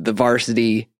with the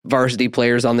varsity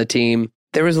players on the team.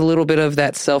 There was a little bit of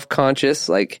that self-conscious,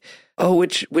 like, oh,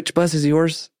 which bus is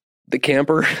yours? The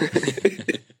camper?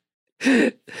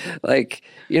 Like,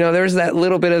 there was that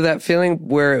little bit of that feeling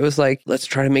where it was like, let's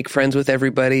try to make friends with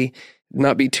everybody,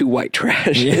 not be too white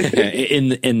trash. Yeah,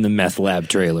 in the meth lab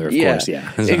trailer, of course.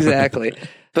 Yeah, exactly.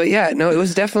 But yeah, no, it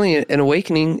was definitely an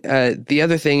awakening. The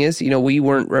other thing is, we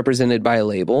weren't represented by a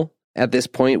label. At this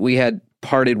point, we had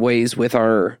parted ways with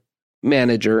our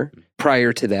manager.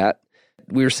 Prior to that,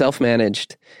 we were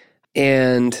self-managed,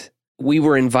 and we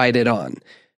were invited on.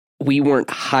 We weren't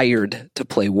hired to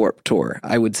play Warped Tour,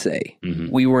 I would say.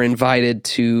 Mm-hmm. We were invited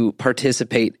to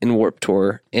participate in Warped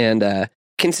Tour. And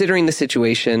considering the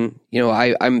situation,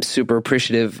 I'm super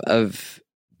appreciative of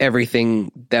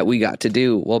everything that we got to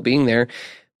do while being there.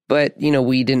 But,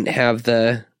 we didn't have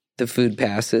the food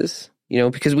passes,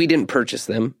 because we didn't purchase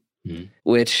them,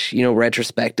 which,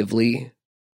 retrospectively,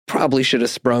 probably should have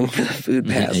sprung for the food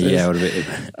passes. Yeah,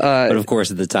 but of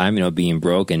course, at the time, being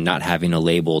broke and not having a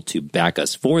label to back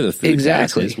us for the food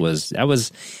passes was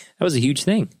a huge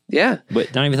thing. Yeah,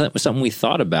 but not even that was something we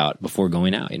thought about before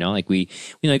going out. Like we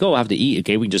like, we'll have to eat.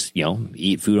 Okay, we can just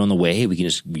eat food on the way. We can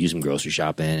just use some grocery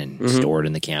shopping and store it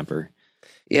in the camper.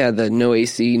 Yeah, the no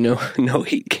AC, no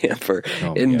heat camper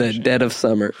in the dead of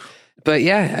summer. But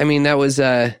yeah, I mean, that was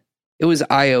it was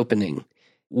eye opening.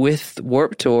 With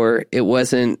Warped Tour, it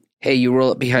wasn't, hey, you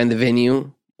roll up behind the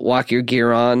venue, walk your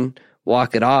gear on,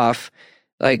 walk it off.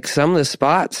 Like some of the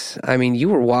spots, I mean, you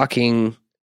were walking,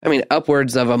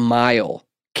 upwards of a mile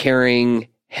carrying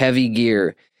heavy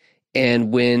gear.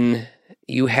 And when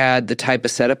you had the type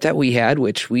of setup that we had,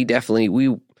 which we definitely,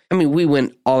 we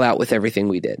went all out with everything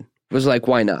we did. It was like,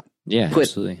 why not? Yeah, put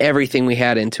absolutely. Everything we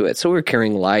had into it. So we were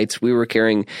carrying lights, we were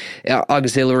carrying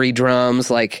auxiliary drums,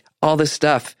 like all this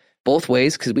stuff. Both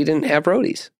ways, because we didn't have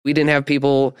roadies. We didn't have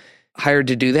people hired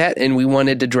to do that, and we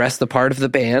wanted to dress the part of the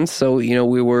band. So,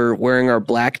 we were wearing our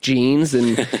black jeans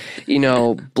and,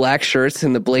 black shirts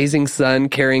in the blazing sun,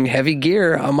 carrying heavy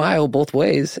gear a mile both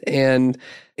ways. And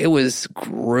it was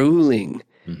grueling.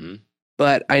 Mm-hmm.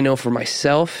 But I know for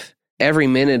myself, every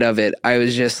minute of it, I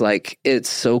was just like, it's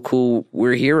so cool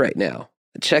we're here right now.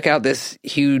 Check out this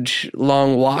huge,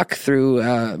 long walk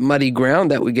through muddy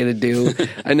ground that we get to do.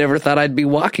 I never thought I'd be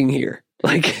walking here.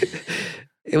 Like,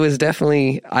 it was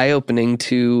definitely eye-opening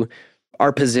to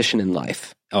our position in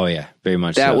life. Oh, yeah, very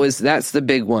much That's the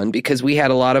big one, because we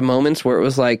had a lot of moments where it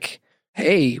was like,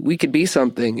 hey, we could be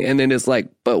something. And then it's like,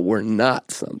 but we're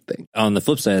not something. On the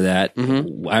flip side of that,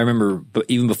 I remember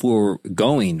even before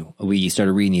going, we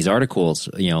started reading these articles,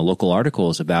 local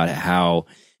articles about how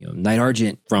Night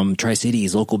Argent from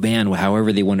Tri-Cities, local band,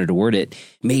 however they wanted to word it,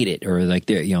 made it, or like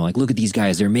they're, like, look at these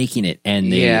guys, they're making it,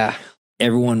 and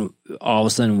everyone all of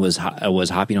a sudden was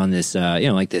hopping on this, they're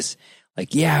doing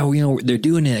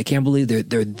it. I can't believe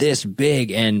they're this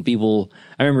big, and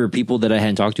I remember people that I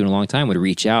hadn't talked to in a long time would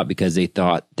reach out because they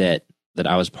thought that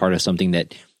I was part of something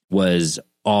that was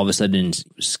all of a sudden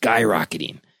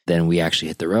skyrocketing. Then we actually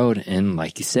hit the road, and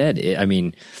like you said,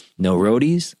 no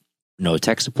roadies. No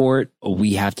tech support.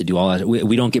 We have to do all that.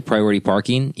 We don't get priority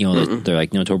parking. They're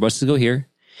like, no, tour buses go here,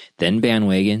 then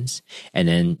bandwagons, and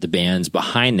then the bands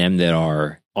behind them that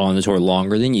are on the tour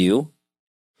longer than you.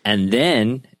 And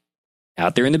then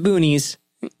out there in the boonies,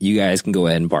 you guys can go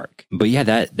ahead and park. But yeah,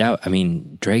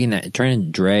 trying to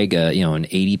drag an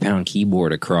 80-pound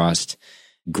keyboard across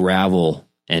gravel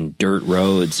and dirt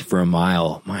roads for a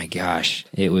mile. My gosh,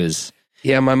 it was.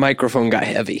 Yeah, my microphone got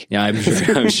heavy. Yeah,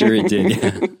 I'm sure it did.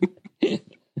 Yeah.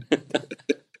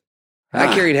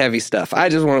 I carried heavy stuff. I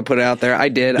just want to put it out there. I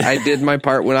did my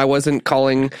part when I wasn't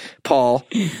calling Paul.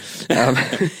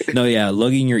 No, yeah,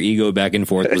 lugging your ego back and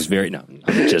forth was I'm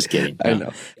just kidding. No. I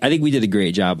know. I think we did a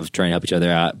great job of trying to help each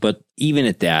other out. But even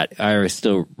at that, I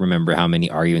still remember how many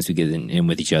arguments we get in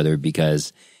with each other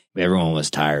because everyone was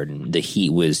tired and the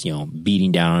heat was,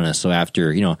 beating down on us. So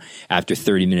after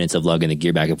 30 minutes of lugging the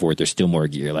gear back and forth, there's still more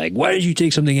gear. Like, why did you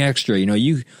take something extra?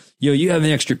 You have an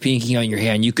extra pinky on your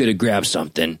hand. You could have grabbed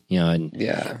something, and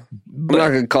I'm not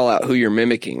going to call out who you're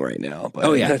mimicking right now. But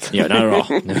oh, yeah. Yeah, not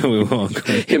at all. No, we won't.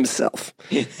 Himself.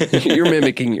 You're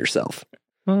mimicking yourself.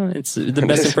 Well, it's the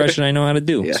best impression I know how to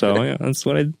do. Yeah. So yeah, that's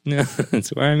what that's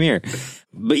why I'm here.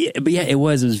 But yeah, it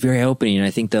was very opening. And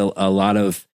I think that a lot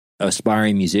of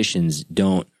aspiring musicians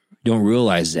don't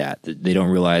realize that they don't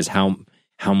realize how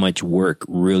much work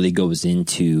really goes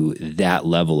into that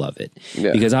level of it.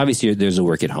 Yeah. Because obviously there's a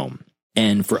work at home.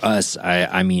 And for us,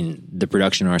 I mean, the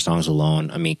production of our songs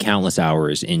alone, I mean, countless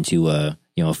hours into a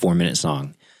 4-minute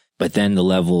song. But then the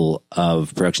level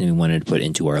of production we wanted to put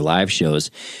into our live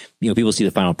shows, people see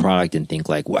the final product and think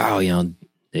like, wow,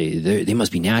 they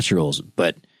must be naturals.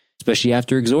 But especially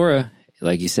after Exora,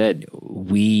 like you said,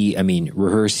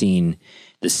 rehearsing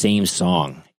the same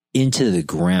song into the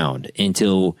ground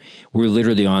until we're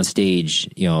literally on stage,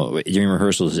 during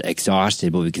rehearsals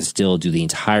exhausted, but we can still do the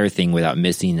entire thing without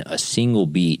missing a single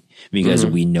beat because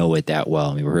we know it that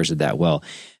well and we rehearse it that well.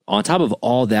 On top of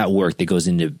all that work that goes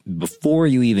into before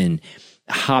you even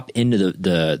hop into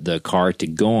the car to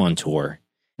go on tour,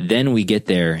 then we get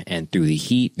there and through the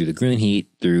heat, through the grueling heat,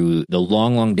 through the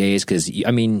long days, because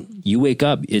you wake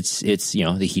up, it's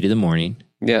the heat of the morning.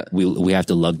 Yeah, we have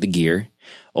to lug the gear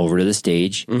over to the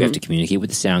stage. We have to communicate with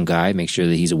the sound guy, make sure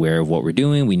that he's aware of what we're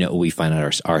doing. We find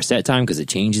out our set time because it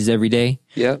changes every day.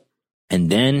 Yeah. And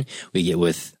then we get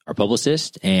with our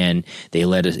publicist and they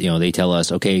let us, they tell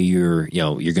us, okay, you're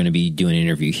going to be doing an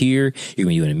interview here. You're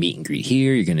going to be doing a meet and greet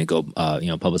here. You're going to go,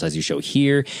 publicize your show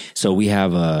here. So we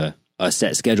have a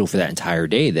set schedule for that entire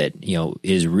day that,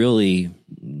 is really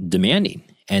demanding.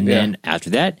 And then after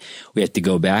that, we have to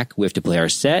go back. We have to play our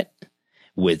set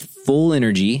with full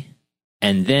energy.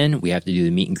 And then we have to do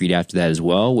the meet and greet after that as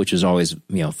well, which is always,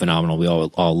 phenomenal. We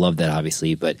all love that,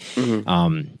 obviously. But,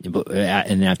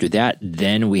 and after that,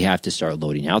 then we have to start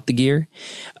loading out the gear.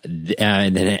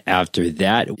 And then after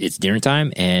that, it's dinner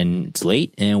time and it's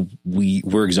late and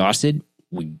we're exhausted.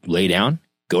 We lay down,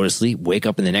 go to sleep, wake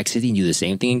up in the next city and do the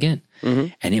same thing again.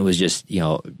 And it was just,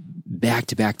 back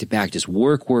to back to back, just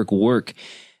work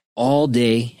all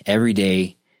day, every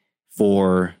day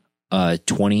for a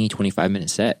 20,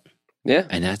 25-minute set. Yeah.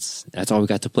 And that's all we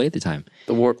got to play at the time.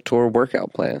 The Warped Tour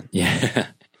workout plan. Yeah.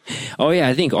 Oh, yeah.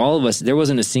 I think all of us, there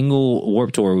wasn't a single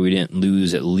Warped Tour where we didn't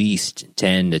lose at least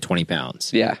 10 to 20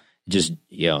 pounds. Yeah. Just,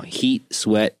 heat,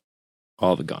 sweat,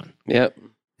 all of it gone. Yep.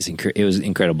 It was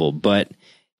incredible. But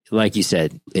like you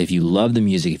said, if you love the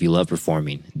music, if you love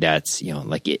performing, that's,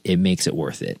 it makes it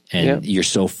worth it. And you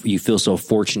feel so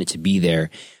fortunate to be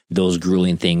there. Those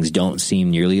grueling things don't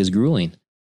seem nearly as grueling.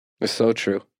 It's so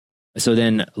true. So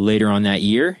then later on that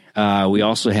year, we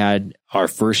also had our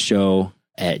first show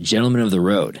at Gentlemen of the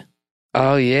Road.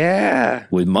 Oh, yeah.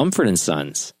 With Mumford &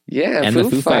 Sons. Yeah, and the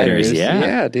Foo Fighters.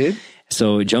 Yeah, dude.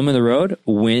 So Gentlemen of the Road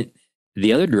went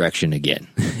the other direction again.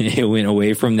 It went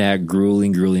away from that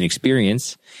grueling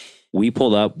experience. We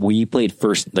pulled up, we played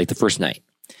the first night.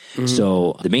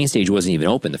 So the main stage wasn't even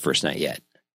open the first night yet.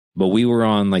 But we were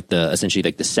on essentially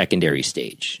the secondary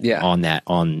stage on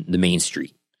the main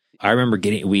street. I remember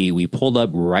we pulled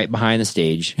up right behind the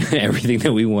stage, everything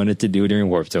that we wanted to do during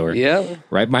Warped Tour. Yeah.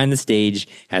 Right behind the stage,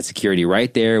 had security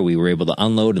right there. We were able to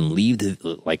unload and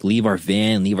leave our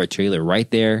van, leave our trailer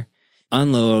right there.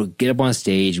 Unload, get up on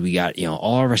stage. We got,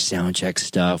 all of our sound check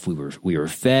stuff. We were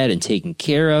fed and taken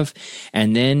care of.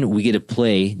 And then we get to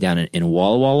play down in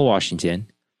Walla Walla,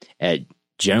 Washington at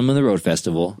Gentlemen of the Road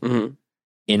Festival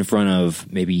in front of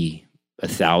maybe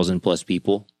 1,000+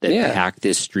 people that packed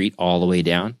this street all the way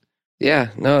down. Yeah,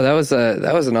 no, that was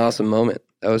an awesome moment.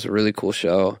 That was a really cool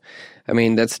show. I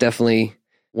mean, that's definitely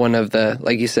one of the,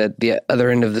 like you said, the other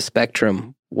end of the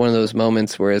spectrum. One of those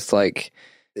moments where it's like,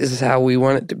 this is how we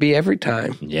want it to be every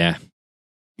time. Yeah.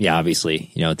 Yeah,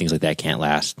 obviously, things like that can't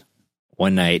last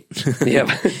one night.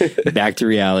 Yep. Back to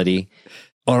reality.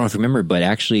 Oh, I don't know if you remember, but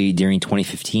actually during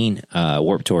 2015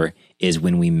 Warped Tour is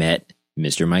when we met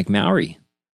Mr. Mike Mowry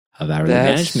of Outer Loop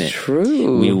Management. That's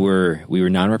true. We were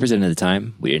non-represented at the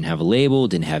time. We didn't have a label,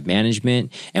 didn't have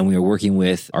management, and we were working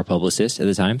with our publicist at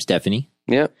the time, Stephanie.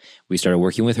 Yeah. We started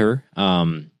working with her,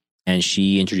 and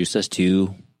she introduced us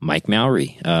to Mike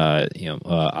Mowry,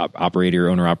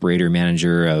 owner-operator,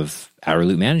 manager of Outer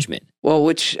Loop Management. Well,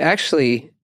 which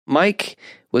actually, Mike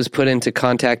was put into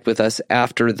contact with us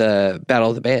after the Battle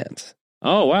of the Bands.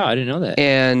 Oh, wow. I didn't know that.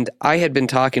 And I had been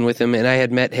talking with him, and I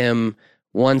had met him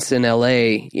once in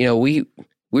LA. We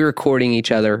were courting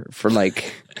each other for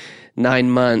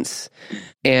 9 months,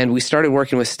 and we started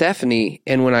working with Stephanie.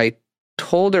 And when I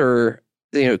told her,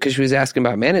 because she was asking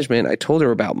about management, I told her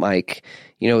about Mike,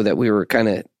 that we were kind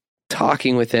of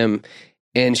talking with him,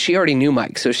 and she already knew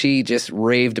Mike. So she just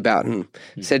raved about him,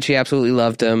 said she absolutely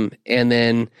loved him. And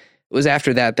then it was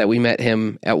after that we met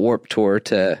him at Warped Tour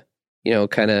to,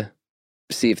 kind of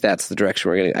see if that's the direction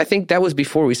we're going to. I think that was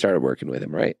before we started working with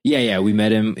him, right? Yeah. We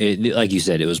met him. Like you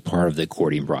said, it was part of the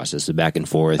courting process, the back and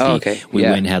forth. Oh, okay. We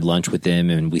went and had lunch with him,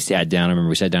 and we sat down. I remember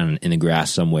we sat down in the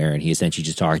grass somewhere, and he essentially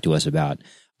just talked to us about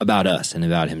us and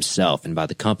about himself and about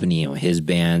the company and his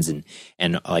bands and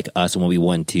like us and what we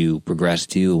want to progress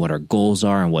to, and what our goals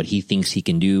are and what he thinks he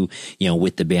can do,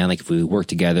 with the band. Like if we work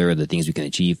together, or the things we can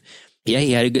achieve. Yeah,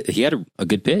 he had a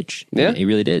good pitch. Yeah, he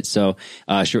really did. So,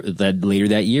 later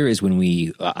that year is when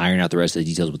we iron out the rest of the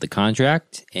details with the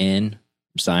contract and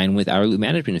sign with Outer Loop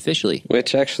Management officially.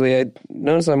 Which actually, I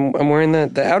noticed I'm wearing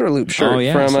the Outer Loop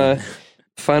shirt from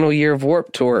final year of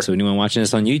Warped Tour. So anyone watching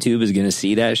this on YouTube is going to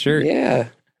see that shirt. Yeah,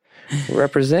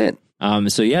 represent.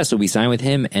 So we signed with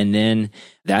him, and then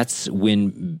that's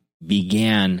when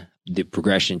began the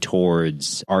progression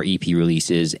towards our EP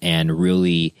releases and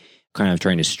really kind of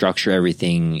trying to structure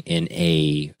everything in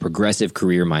a progressive,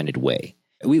 career-minded way.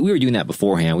 We were doing that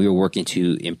beforehand. We were working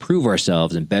to improve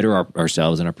ourselves and better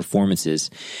ourselves and our performances,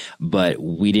 but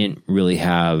we didn't really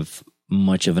have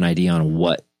much of an idea on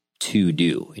what to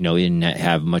do. We didn't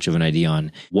have much of an idea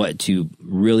on what to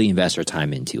really invest our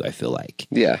time into, I feel like.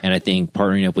 Yeah. And I think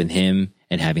partnering up with him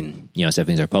and having,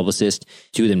 Stephanie's our publicist,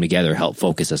 two of them together helped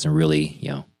focus us and really,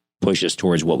 push us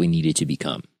towards what we needed to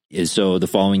become. So the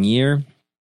following year,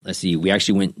 let's see, we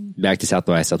actually went back to South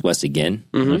by Southwest again.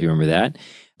 I don't know if you remember that.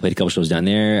 Played a couple shows down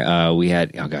there. We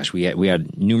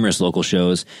had numerous local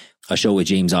shows. A show with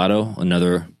James Otto,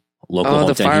 another local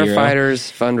the firefighters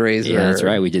hero. Fundraiser. Yeah, that's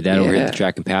right. We did that over here at the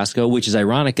track in Pasco, which is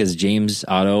ironic because James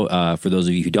Otto, for those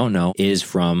of you who don't know, is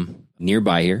from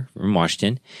nearby here, from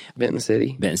Washington. Benton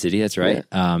City, that's right.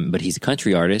 Yeah. But he's a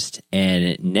country artist.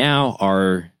 And now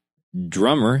our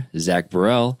drummer, Zach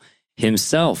Burrell,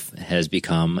 himself has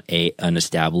become an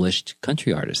established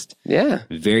country artist. Yeah.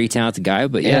 Very talented guy,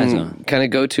 but kind of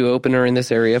go-to opener in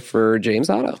this area for James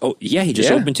Otto. Oh, yeah, he just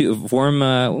opened for him,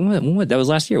 that was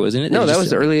last year, wasn't it? No, that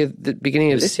was early at the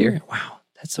beginning of this year. Wow,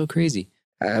 that's so crazy.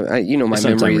 My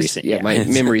memory's my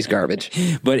memory's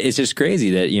garbage. But it's just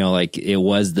crazy that, like it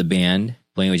was the band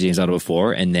playing with James Otto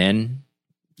before, and then,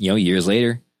 years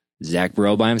later, Zach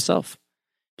Burrell by himself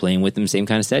playing with them, same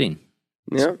kind of setting.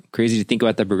 Yeah, it's crazy to think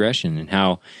about that progression and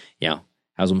how, how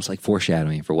it was almost like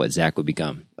foreshadowing for what Zach would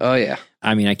become. Oh yeah.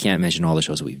 I mean, I can't mention all the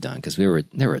shows that we've done because there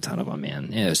were a ton of them, man.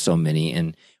 Yeah, there's so many,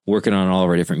 and working on all of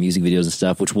our different music videos and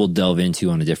stuff, which we'll delve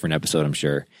into on a different episode, I'm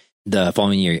sure. The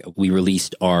following year, we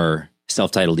released our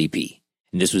self-titled EP,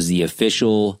 and this was the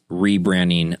official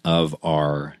rebranding of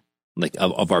our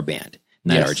band.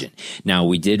 Night Argent. Now,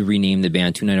 we did rename the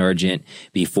band to Night Argent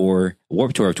before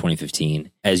Warped Tour of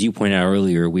 2015. As you pointed out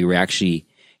earlier, we were actually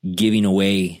giving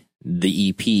away the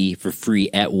EP for free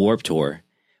at Warped Tour,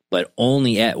 but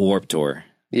only at Warped Tour.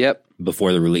 Yep.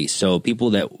 Before the release. So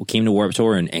people that came to Warped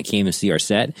Tour and came to see our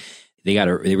set, they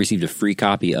received a free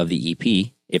copy of the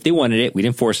EP. If they wanted it, we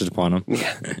didn't force it upon them.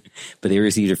 Yeah. But they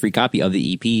received a free copy of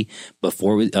the EP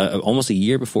before, almost a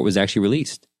year before it was actually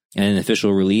released. And an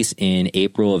official release in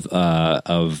April of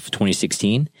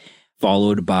 2016,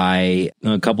 followed by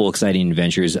a couple exciting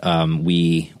adventures.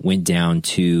 We went down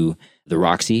to the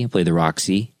Roxy, played the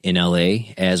Roxy in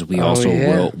LA, as we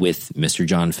wrote with Mr.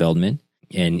 John Feldman.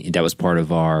 And that was part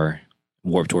of our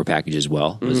Warped Tour package as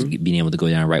well, was being able to go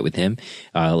down and write with him.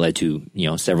 Led to,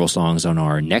 several songs on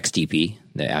our next EP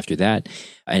after that.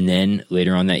 And then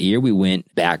later on that year, we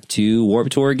went back to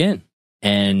Warped Tour again.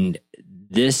 And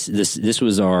This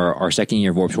was our second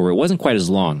year of Warped Tour. It wasn't quite as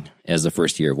long as the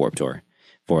first year of Warped Tour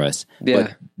for us.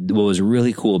 Yeah. But what was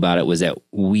really cool about it was that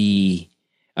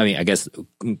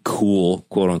cool,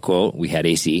 quote unquote, we had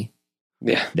AC.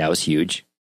 Yeah. That was huge.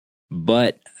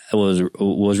 But what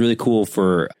was really cool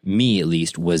for me, at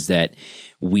least, was that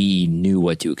we knew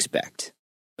what to expect.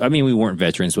 I mean, we weren't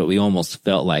veterans, but we almost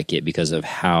felt like it because of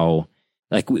how...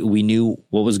 we knew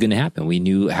what was going to happen. We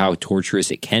knew how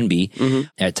torturous it can be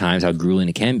at times, how grueling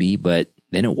it can be, but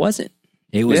then it wasn't.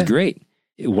 It was great.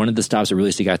 One of the stops that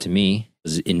really stuck out to me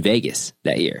was in Vegas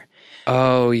that year.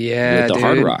 Oh, yeah, with the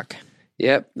Hard Rock.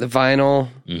 Yep, the vinyl.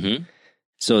 Mm-hmm.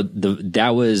 So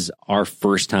that was our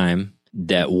first time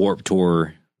that Warped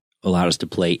Tour allowed us to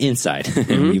play inside.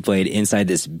 We played inside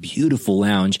this beautiful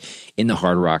lounge in the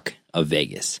Hard Rock of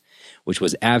Vegas, which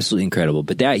was absolutely incredible.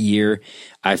 But that year,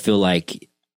 I feel like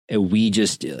we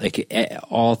just,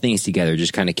 all things together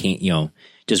just kind of came,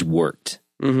 just worked.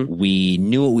 We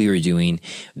knew what we were doing.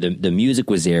 The music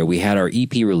was there. We had our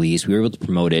EP release. We were able to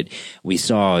promote it. We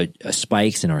saw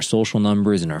spikes in our social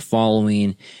numbers and our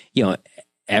following.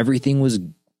 Everything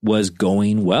was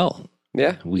going well.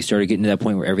 Yeah. We started getting to that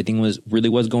point where everything was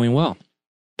going well.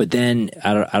 But then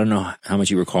I don't know how much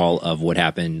you recall of what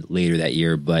happened later that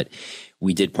year, but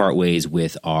we did part ways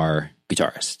with our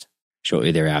guitarist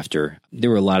shortly thereafter. There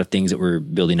were a lot of things that were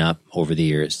building up over the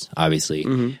years, obviously,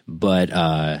 but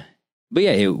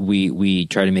yeah, we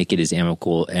try to make it as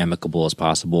amicable as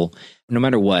possible. No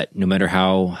matter what, no matter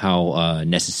how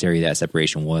necessary that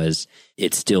separation was,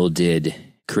 it still did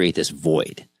create this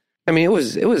void. I mean,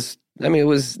 it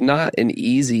was not an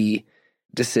easy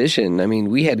decision. I mean,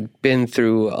 we had been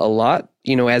through a lot,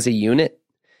 as a unit,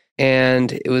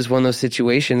 and it was one of those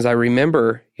situations I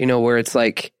remember, where it's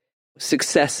like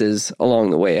successes along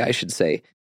the way, I should say.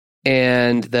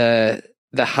 And the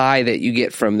high that you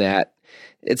get from that,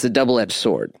 it's a double-edged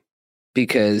sword,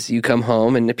 because you come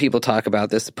home and people talk about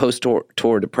this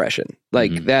post-tour depression.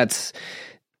 Like that's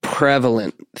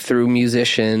prevalent through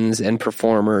musicians and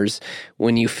performers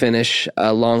when you finish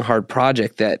a long, hard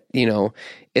project that,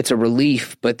 it's a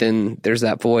relief, but then there's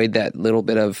that void, that little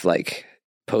bit of like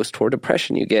post-tour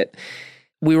depression you get.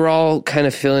 We were all kind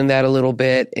of feeling that a little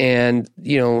bit, and,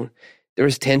 there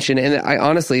was tension. And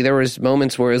there was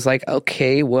moments where it was like,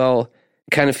 okay, well,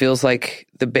 it kind of feels like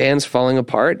the band's falling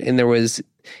apart, and there was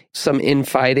some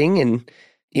infighting, and,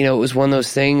 it was one of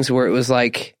those things where it was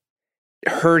like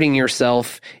hurting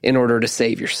yourself in order to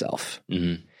save yourself.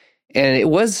 Mm-hmm. And it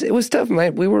was tough.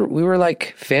 We were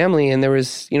like family, and there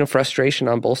was, frustration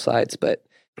on both sides, but,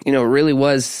 it really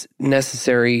was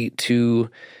necessary to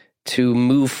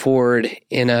move forward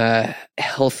in a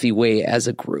healthy way as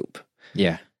a group.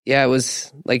 Yeah. Yeah. It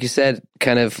was, like you said,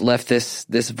 kind of left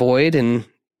this void, and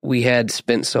we had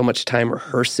spent so much time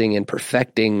rehearsing and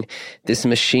perfecting this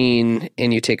machine,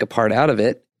 and you take a part out of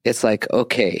it. It's like,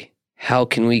 okay, how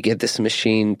can we get this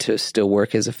machine to still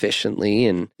work as efficiently?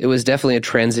 And it was definitely a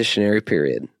transitionary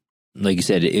period. Like you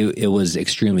said, it was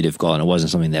extremely difficult, and it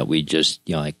wasn't something that we just,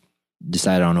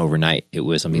 decided on overnight. It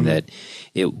was something that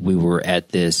we were at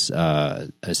this,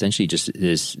 essentially just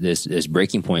this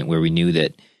breaking point where we knew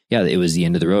that, it was the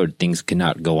end of the road. Things could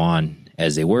not go on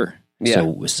as they were. Yeah.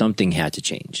 So something had to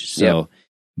change. So,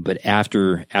 but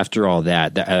after all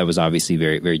that was obviously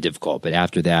very, very difficult. But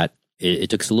after that, it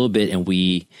took us a little bit, and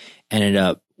we ended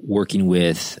up working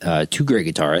with two great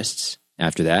guitarists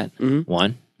after that. Mm-hmm.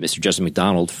 One, Mr. Justin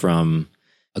McDonald from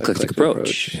Eclectic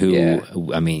Approach, who,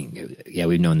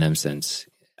 we've known them since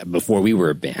before we were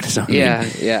a band. So,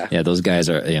 those guys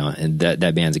are, and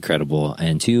that band's incredible.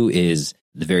 And two is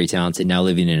the very talented, now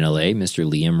living in LA, Mr.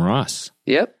 Liam Ross.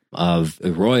 Yep. Of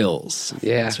Royals.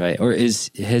 Yeah. That's right. Or has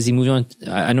he moved on?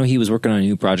 I know he was working on a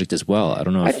new project as well. I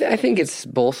don't know. I think it's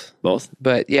both. Both?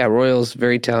 But yeah, Royals,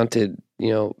 very talented,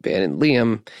 band. And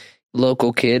Liam,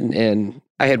 local kid. And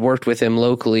I had worked with him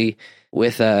locally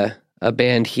with a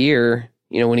band here,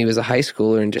 when he was a high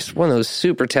schooler, and just one of those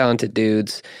super talented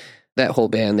dudes. That whole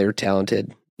band, they're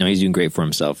talented. No, he's doing great for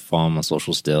himself. Follow him on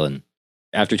social still. And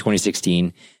after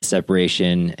 2016,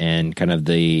 separation and kind of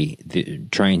the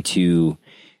trying to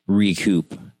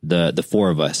recoup the four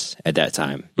of us at that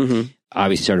time,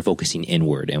 obviously started focusing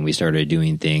inward, and we started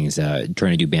doing things, trying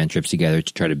to do band trips together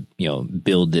to try to,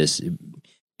 build this.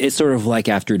 It's sort of like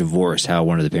after divorce, how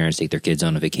one of the parents take their kids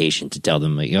on a vacation to tell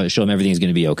them, show them everything's going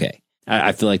to be okay.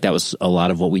 I feel like that was a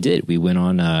lot of what we did. We went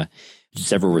on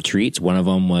several retreats. One of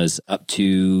them was up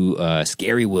to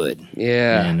Scarywood.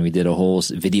 Yeah. And we did a whole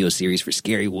video series for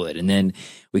Scarywood. And then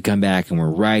we come back and we're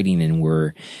writing, and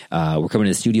we're coming to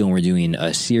the studio, and we're doing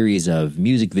a series of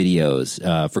music videos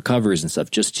for covers and stuff,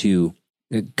 just to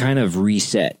kind of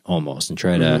reset almost and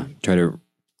try to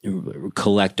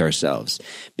collect ourselves,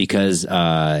 because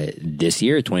this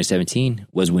year, 2017,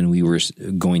 was when we were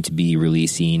going to be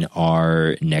releasing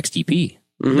our next EP,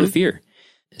 The Fear.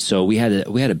 So we had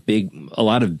a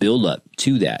lot of build up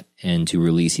to that and to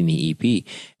releasing the EP.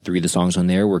 3 of the songs on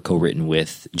there were co-written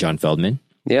with John Feldman.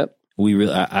 Yep.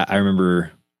 I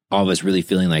remember all of us really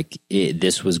feeling like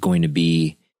this was going to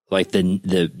be like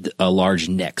a large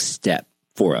next step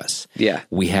for us. Yeah.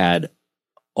 We had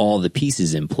all the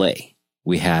pieces in play.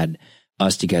 We had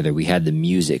us together. We had the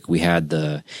music. We had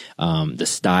the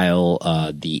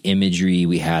style, the imagery.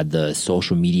 We had the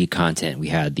social media content. We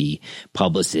had the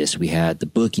publicist. We had the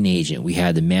booking agent. We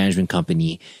had the management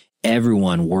company.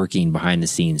 Everyone working behind the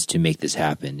scenes to make this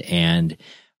happen. And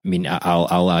I mean, I'll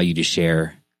allow you to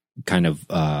share kind of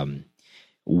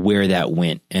where that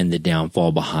went and the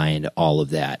downfall behind all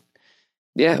of that.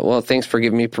 Yeah, well, thanks for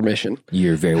giving me permission.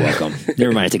 You're very welcome.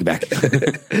 Never mind, I take it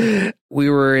back. We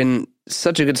were in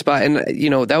such a good spot. And,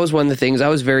 that was one of the things I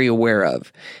was very aware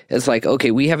of. It's like,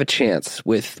 okay, we have a chance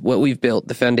with what we've built,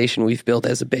 the foundation we've built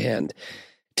as a band,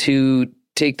 to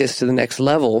take this to the next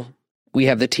level. We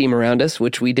have the team around us,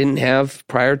 which we didn't have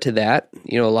prior to that.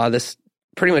 A lot of this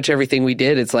pretty much everything we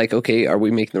did, it's like, okay, are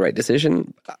we making the right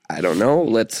decision? I don't know.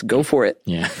 Let's go for it.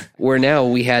 Yeah. Where now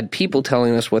we had people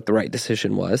telling us what the right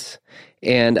decision was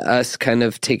and us kind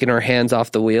of taking our hands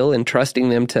off the wheel and trusting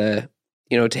them to,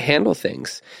 to handle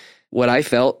things. What I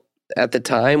felt at the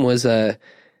time was a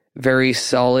very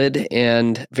solid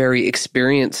and very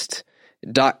experienced,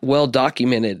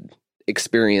 well-documented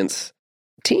experience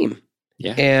team.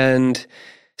 Yeah. And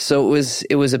so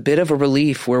it was a bit of a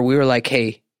relief where we were like,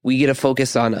 hey, we get to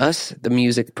focus on us, the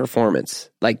music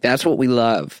performance. Like, that's what we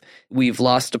love. We've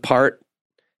lost a part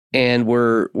and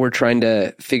we're trying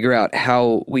to figure out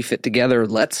how we fit together.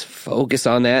 Let's focus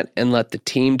on that and let the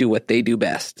team do what they do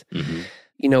best. Mm-hmm.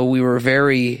 We were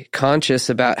very conscious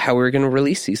about how we were going to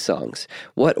release these songs.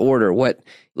 What order,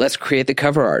 let's create the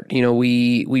cover art.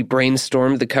 We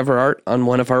brainstormed the cover art on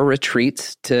one of our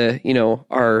retreats to,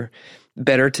 our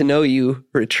better to know you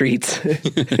retreats.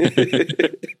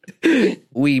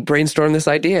 We brainstormed this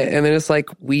idea, and then it's like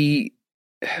we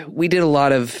did a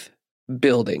lot of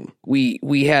building.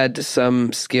 We had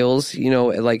some skills,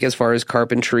 like as far as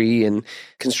carpentry and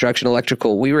construction,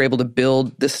 electrical. We were able to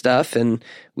build this stuff, and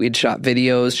we had shot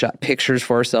videos, shot pictures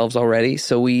for ourselves already.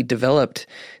 So we developed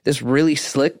this really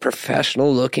slick,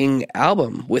 professional looking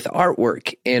album with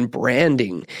artwork and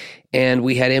branding, and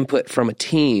we had input from a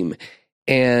team.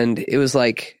 And it was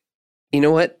like, you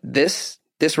know what? This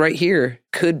right here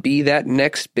could be that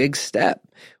next big step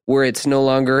where it's no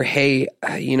longer, hey,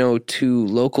 to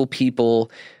local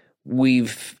people,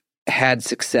 we've had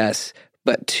success,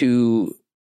 but to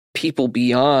people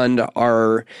beyond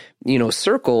our,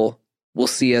 circle will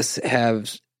see us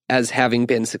as having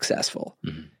been successful.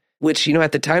 Mm-hmm. Which,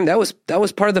 at the time, that was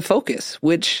part of the focus,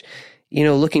 which,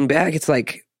 looking back, it's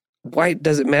like, why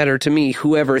does it matter to me,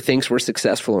 whoever thinks we're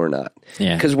successful or not?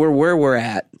 Yeah. Because we're where we're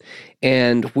at,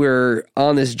 and we're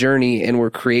on this journey, and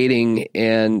we're creating,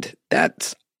 and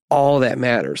that's all that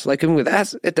matters. Like,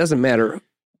 it doesn't matter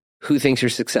who thinks you're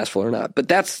successful or not. But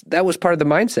that was part of the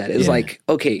mindset. It's like,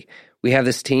 okay, we have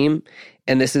this team,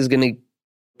 and this is going to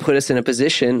put us in a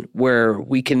position where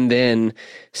we can then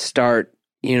start,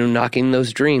 knocking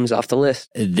those dreams off the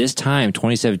list. This time,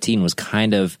 2017 was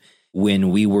kind of when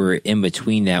we were in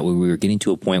between that, where we were getting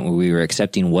to a point where we were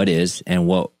accepting what is and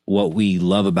what we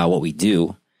love about what we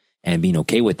do and being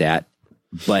okay with that.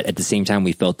 But at the same time,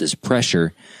 we felt this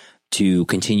pressure to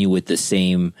continue with the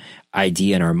same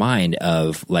idea in our mind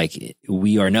of like,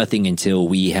 we are nothing until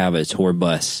we have a tour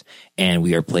bus and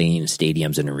we are playing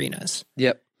stadiums and arenas.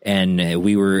 Yep. And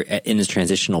we were in this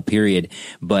transitional period,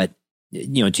 but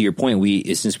to your point,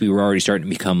 since we were already starting to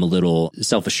become a little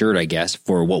self-assured, I guess,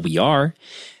 for what we are,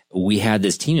 we had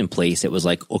this team in place that was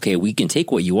like, okay, we can take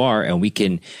what you are and we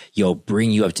can,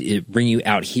 bring you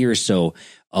out here so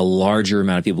a larger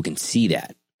amount of people can see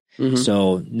that. Mm-hmm.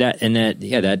 So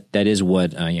that is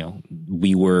what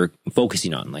we were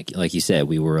focusing on. Like you said,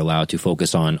 we were allowed to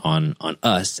focus on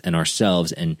us and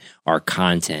ourselves and our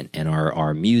content and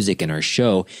our music and our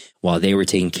show, while they were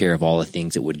taking care of all the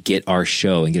things that would get our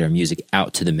show and get our music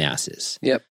out to the masses.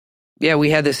 Yep. Yeah,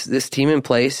 we had this team in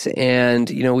place, and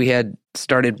we had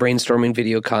started brainstorming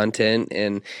video content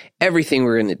and everything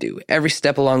we're going to do, every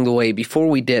step along the way. Before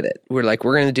we did it, we're like,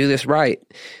 we're going to do this right.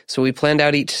 So we planned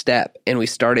out each step, and we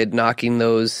started knocking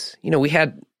those. We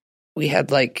had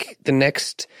like the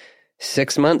next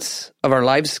 6 months of our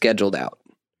lives scheduled out,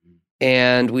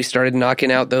 and we started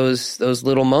knocking out those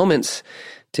little moments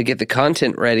to get the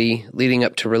content ready leading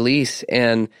up to release.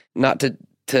 And not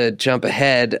to jump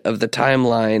ahead of the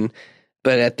timeline,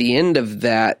 but at the end of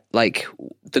that, like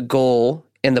the goal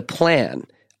and the plan,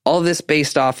 all this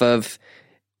based off of,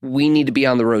 we need to be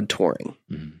on the road touring.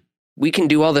 Mm-hmm. We can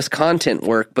do all this content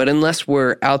work, but unless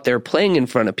we're out there playing in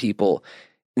front of people,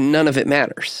 none of it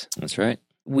matters. That's right.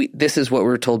 This is what we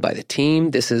were told by the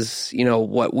team. This is,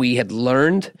 what we had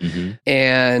learned. Mm-hmm.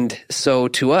 And so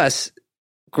to us,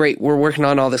 great, we're working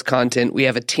on all this content. We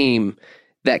have a team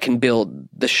that can build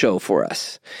the show for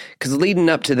us. Because leading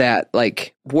up to that,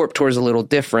 like, Warped Tour is a little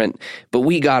different, but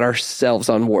we got ourselves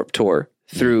on Warped Tour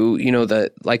through,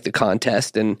 the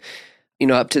contest. And,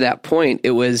 up to that point,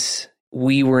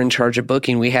 we were in charge of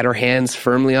booking. We had our hands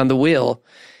firmly on the wheel.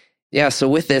 Yeah, so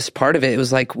with this part of it, it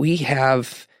was like, we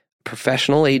have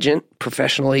professional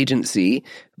agency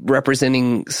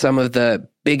representing some of the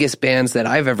biggest bands that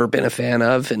I've ever been a fan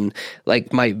of, and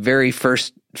like my very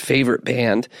first favorite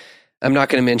band. I'm not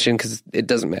going to mention because it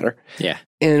doesn't matter. Yeah.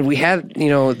 And we had,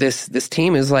 this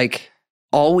team is like,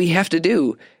 all we have to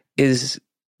do is,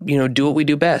 do what we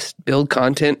do best, build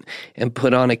content and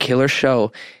put on a killer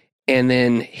show, and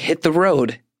then hit the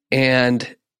road.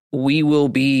 And we will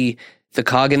be the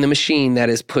cog in the machine that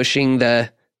is pushing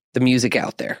the music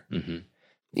out there. Mm-hmm.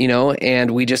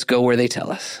 and we just go where they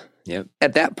tell us. Yep.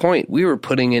 At that point, we were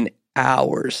putting in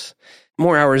hours,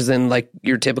 more hours than like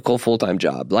your typical full-time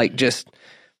job, like just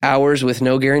hours with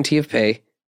no guarantee of pay.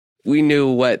 We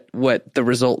knew what the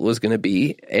result was going to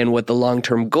be and what the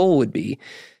long-term goal would be,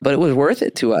 but it was worth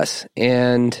it to us.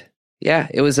 And yeah,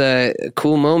 it was a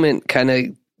cool moment, kind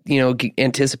of,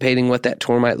 anticipating what that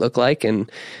tour might look like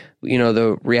and,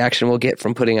 the reaction we'll get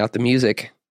from putting out the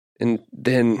music. And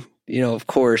then, of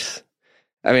course,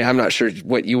 I mean, I'm not sure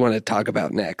what you want to talk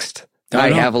about next. I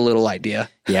have a little idea.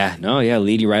 Yeah,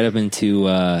 lead you right up into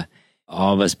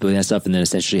all of us building that stuff and then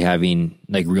essentially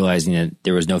realizing that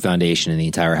there was no foundation and the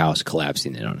entire house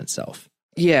collapsing in on itself.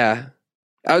 Yeah.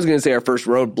 I was going to say our first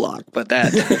roadblock, but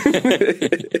that...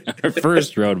 Our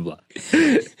first roadblock.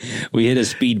 We hit a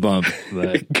speed bump.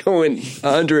 But... Going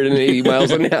 180 miles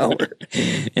an hour.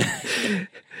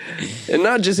 And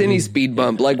not just any speed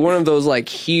bump, like one of those like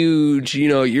huge,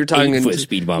 you're talking 8-foot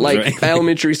speed bumps, like right?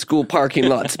 elementary school parking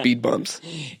lot speed bumps.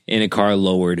 In a car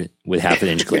lowered with half an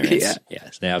inch clearance. Yeah.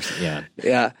 Yes, absolutely.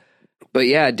 Yeah. But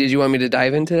yeah, did you want me to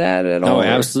dive into that at all? Oh,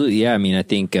 absolutely. Yeah. I mean, I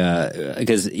think,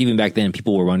 because even back then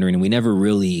people were wondering, and we never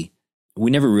really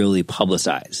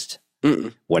publicized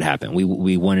what happened.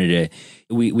 We wanted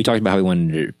to, we talked about how we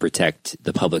wanted to protect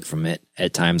the public from it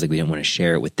at times. Like we didn't want to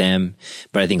share it with them,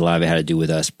 but I think a lot of it had to do with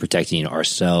us protecting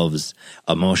ourselves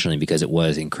emotionally because it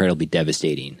was incredibly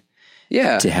devastating.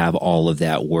 Yeah. To have all of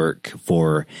that work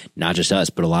for not just us,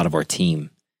 but a lot of our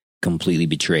team completely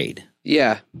betrayed.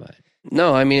 Yeah. But.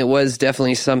 No, I mean, it was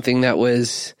definitely something that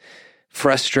was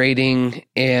frustrating,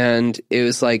 and it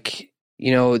was like,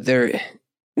 they're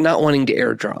not wanting to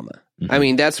air drama. I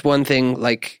mean, that's one thing,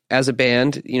 like, as a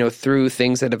band, through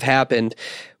things that have happened,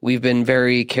 we've been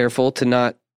very careful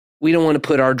to we don't want to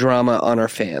put our drama on our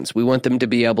fans. We want them to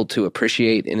be able to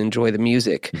appreciate and enjoy the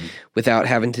music without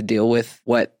having to deal with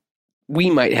what we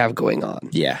might have going on.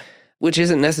 Yeah. Which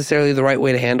isn't necessarily the right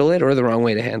way to handle it or the wrong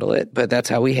way to handle it, but that's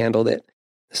how we handled it.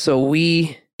 So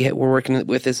we're working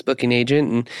with this booking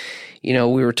agent, and,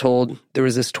 we were told there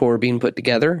was this tour being put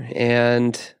together,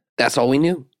 and that's all we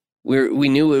knew. We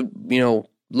knew,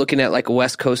 looking at like a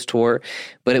West Coast tour,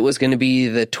 but it was going to be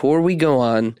the tour we go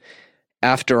on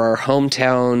after our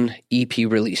hometown EP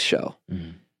release show.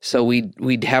 Mm-hmm. So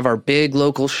we'd have our big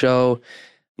local show,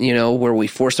 where we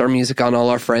force our music on all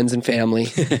our friends and family.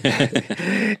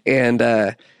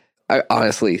 And,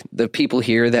 honestly, the people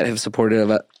here that have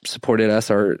supported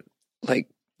us are like,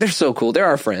 they're so cool. They're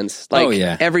our friends. Like,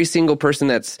 every single person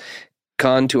that's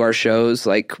gone to our shows,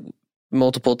 like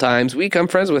multiple times, we become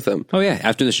friends with them. Oh yeah.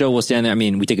 After the show, we'll stand there. I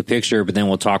mean, we take a picture, but then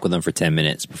we'll talk with them for 10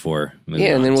 minutes before moving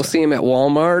on. And then we'll see them at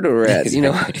Walmart or at,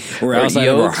 or outside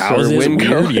of our houses,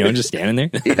 weird, just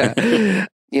standing there.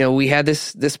 Yeah. We had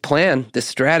this plan, this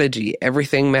strategy,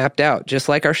 everything mapped out, just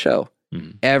like our show.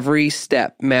 Mm-hmm. Every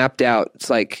step mapped out. It's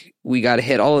like, we got to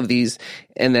hit all of these,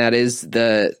 and that is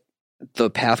the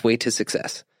pathway to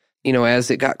success. As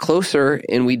it got closer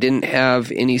and we didn't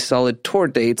have any solid tour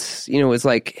dates, it's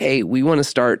like, hey, we want to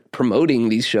start promoting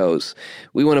these shows.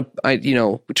 We want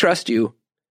to, we trust you.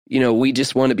 We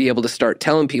just want to be able to start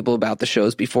telling people about the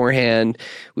shows beforehand.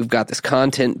 We've got this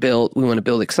content built. We want to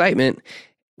build excitement.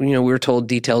 We were told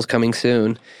details coming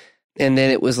soon. And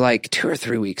then it was like 2 or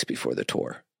 3 weeks before the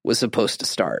tour was supposed to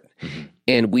start. Mm-hmm.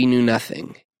 And we knew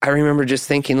nothing. I remember just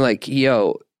thinking like,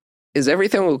 yo, is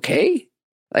everything okay?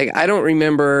 Like, I don't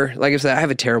remember, like I said, I have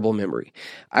a terrible memory.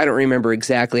 I don't remember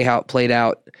exactly how it played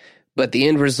out, but the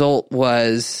end result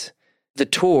was the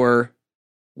tour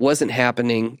wasn't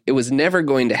happening. It was never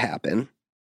going to happen.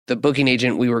 The booking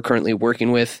agent we were currently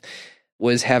working with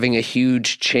was having a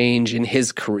huge change in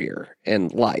his career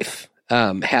and life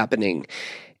happening,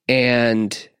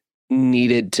 and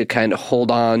needed to kind of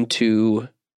hold on to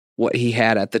what he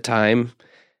had at the time.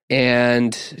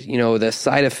 And, the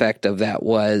side effect of that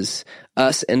was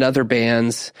us and other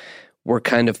bands were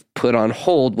kind of put on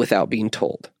hold without being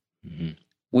told. Mm-hmm.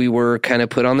 We were kind of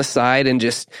put on the side and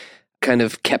just kind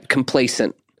of kept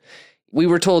complacent. We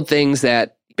were told things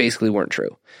that basically weren't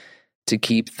true to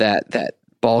keep that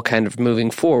ball kind of moving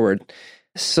forward.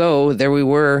 So there we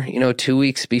were, 2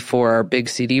 weeks before our big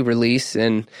CD release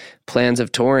and plans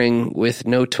of touring with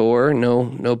no tour,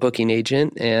 no booking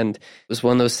agent. And it was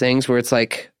one of those things where it's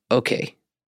like, okay,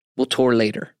 we'll tour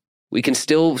later. We can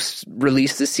still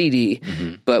release the CD,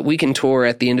 but we can tour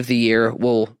at the end of the year.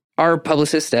 Our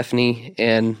publicist, Stephanie,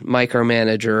 and Mike, our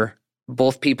manager,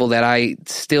 both people that I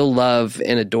still love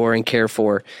and adore and care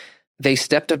for, they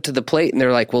stepped up to the plate and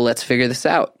they're like, well, let's figure this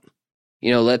out.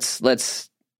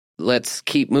 Let's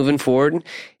keep moving forward.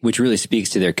 Which really speaks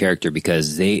to their character,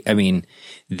 because they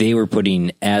were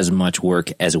putting as much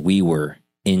work as we were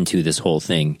into this whole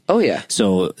thing. Oh yeah.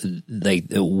 So like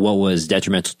what was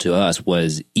detrimental to us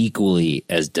was equally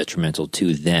as detrimental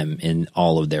to them in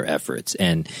all of their efforts.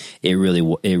 And it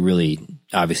really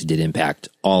obviously did impact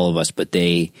all of us, but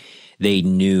they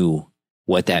knew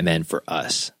what that meant for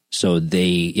us. So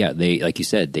they, like you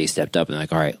said, they stepped up and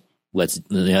like, all right, let's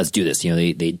do this. You know,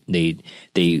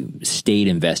 they stayed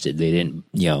invested. They didn't,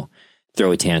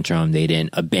 throw a tantrum. They didn't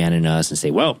abandon us and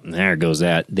say, well, there goes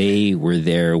that. They were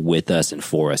there with us and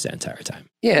for us that entire time.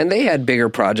 Yeah, and they had bigger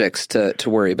projects to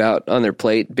worry about on their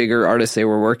plate, bigger artists they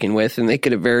were working with, and they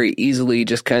could have very easily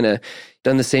just kind of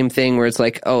done the same thing where it's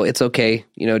like, oh, it's okay,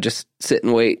 just sit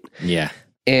and wait. Yeah.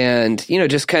 And,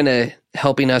 just kind of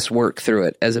helping us work through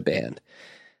it as a band.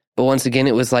 But once again,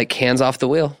 it was like hands off the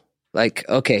wheel. Like,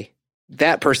 okay,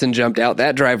 that person jumped out,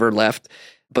 that driver left,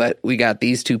 but we got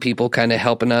these two people kind of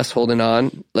helping us, holding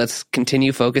on. Let's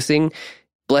continue focusing.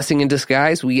 Blessing in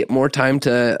disguise. We get more time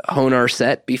to hone our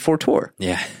set before tour.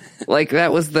 Yeah. Like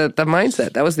that was the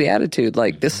mindset. That was the attitude.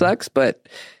 Like, this sucks, but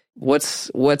what's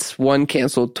one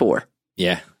canceled tour?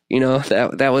 Yeah.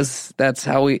 That's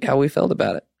how we felt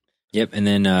about it. Yep. And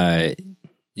then,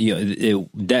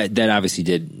 that obviously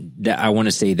did that. I want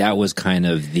to say that was kind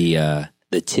of the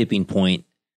tipping point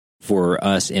for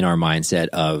us in our mindset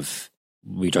of,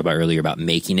 we talked about earlier about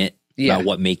making it, about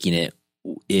what making it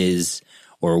is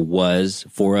or was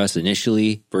for us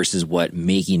initially versus what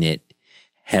making it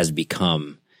has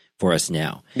become for us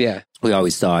now. Yeah. We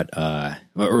always thought,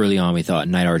 early on, we thought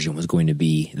Night Argent was going to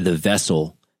be the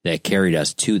vessel that carried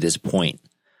us to this point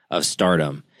of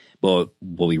stardom. But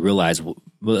what we realized,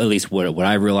 well, at least what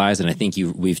I realized, and I think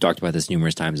we've talked about this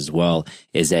numerous times as well,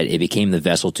 is that it became the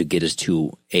vessel to get us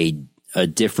to a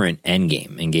different end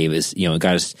game and gave us, it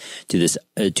got us to this,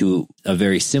 to a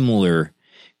very similar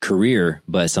career,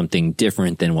 but something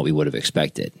different than what we would have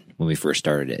expected when we first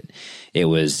started it. It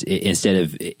was, instead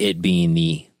of it being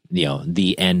the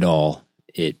end all,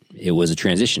 it was a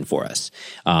transition for us,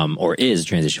 or is a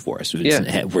transition for us.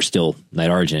 We're still Night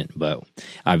Argent, but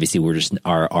obviously we're just,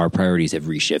 our priorities have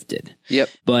reshifted. Yep.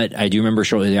 But I do remember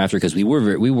shortly after, because we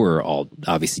were all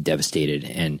obviously devastated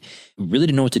and really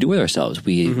didn't know what to do with ourselves.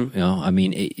 We,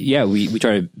 we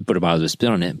tried to put a positive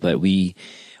spin on it, but we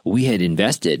had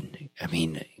invested,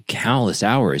 countless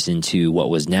hours into what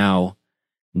was now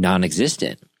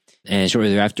non-existent. And shortly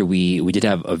thereafter, we did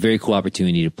have a very cool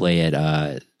opportunity to play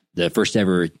at, the first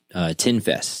ever Tin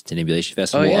Ambulation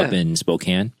Festival up in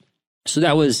Spokane. So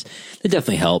that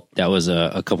definitely helped. That was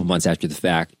a couple months after the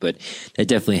fact, but that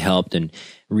definitely helped and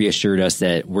reassured us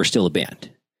that we're still a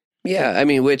band. Yeah,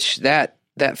 which that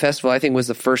festival I think was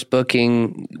the first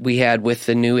booking we had with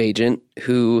the new agent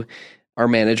who our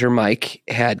manager Mike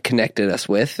had connected us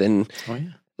with, and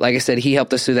like I said, he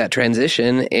helped us through that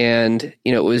transition, and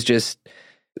it was just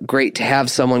great to have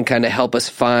someone kind of help us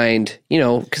find,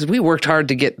 because we worked hard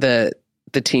to get the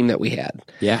team that we had.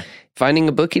 Yeah. Finding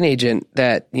a booking agent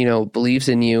that, believes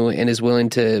in you and is willing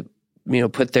to,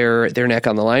 put their neck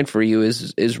on the line for you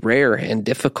is rare and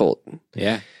difficult.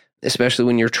 Yeah. Especially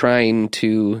when you're trying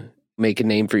to make a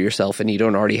name for yourself and you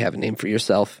don't already have a name for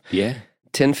yourself. Yeah.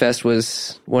 Tin Fest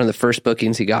was one of the first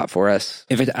bookings he got for us.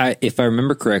 If I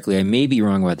remember correctly, I may be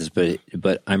wrong about this,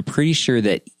 but I'm pretty sure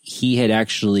that he had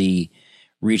actually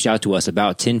reached out to us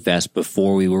about Tin Fest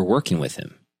before we were working with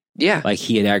him. Yeah. Like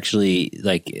he had actually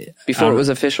before it was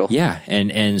official. Yeah.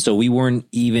 And so we weren't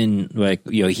even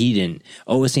he didn't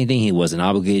owe us anything. He wasn't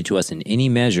obligated to us in any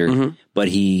measure, but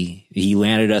he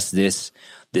landed us this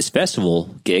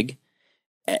festival gig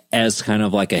as kind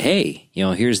of like a, hey,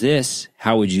 here's this.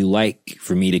 How would you like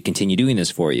for me to continue doing this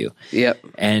for you? Yep.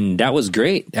 And that was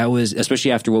great. That was,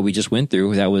 especially after what we just went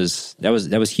through, that was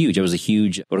huge. It was a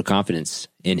huge vote of confidence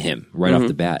in him right off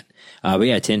the bat. But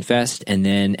yeah, Tin Fest. And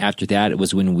then after that, it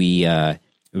was when we,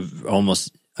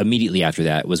 almost immediately after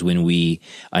that was when we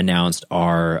announced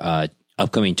our,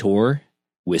 upcoming tour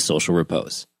with Social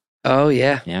Repose. Oh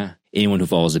yeah. Yeah. Anyone who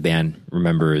follows the band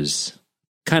remembers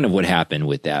kind of what happened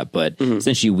with that, but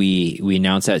essentially we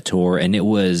announced that tour, and it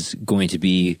was going to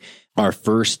be our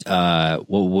first what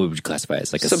would you classify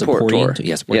as, like a supporting tour?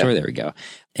 Support tour. There we go.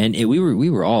 And we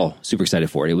were all super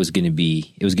excited for it. It was going to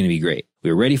be great.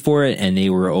 We were ready for it, and they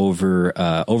were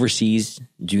overseas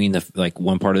doing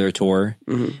one part of their tour,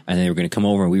 and they were going to come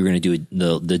over, and we were going to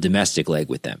do the domestic leg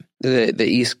with them. The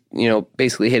East,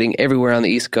 basically hitting everywhere on the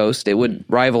East Coast. It would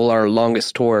rival our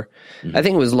longest tour. I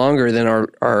think it was longer than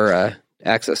our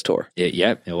Access tour.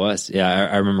 It was. Yeah,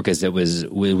 I remember because it was,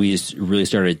 we just really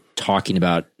started talking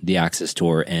about the Access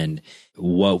tour and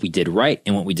what we did right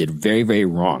and what we did very, very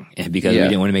wrong. And because we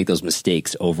didn't want to make those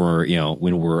mistakes over,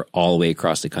 when we're all the way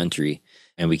across the country.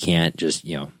 and we can't just,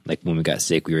 like when we got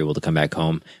sick, we were able to come back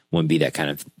home. Wouldn't be that kind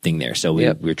of thing there. So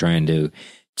we were trying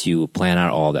to plan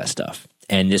out all that stuff.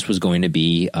 And this was going to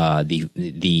be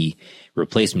the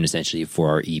replacement essentially for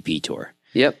our EP tour.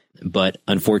 Yep. But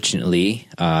unfortunately,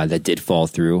 that did fall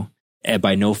through.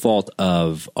 By no fault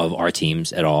of our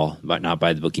teams at all, but not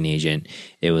by the booking agent.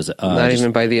 It was not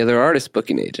even by the other artist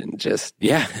booking agent. Just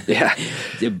yeah.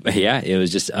 It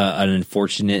was just an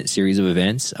unfortunate series of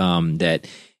events that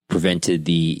prevented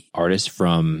the artist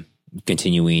from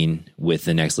continuing with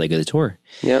the next leg of the tour.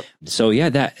 Yep. So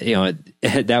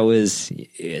that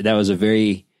was a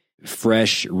very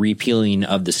fresh repeeling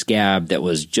of the scab that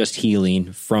was just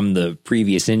healing from the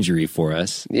previous injury for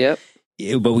us. Yep.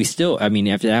 But we still,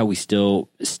 after that, we still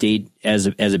stayed as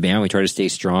a band. We tried to stay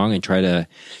strong and try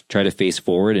to face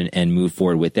forward and move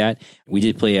forward with that. We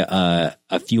did play a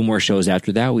few more shows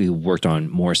after that. We worked on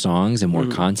more songs and more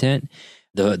content.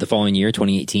 The following year,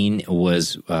 2018,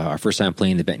 was our first time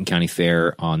playing the Benton County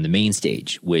Fair on the main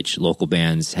stage, which local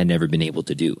bands had never been able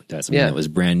to do. That's something that was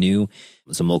brand new.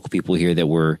 Some local people here that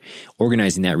were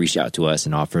organizing that reached out to us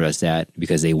and offered us that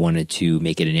because they wanted to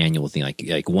make it an annual thing.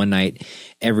 Like one night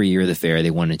every year of the fair,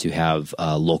 they wanted to have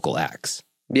local acts.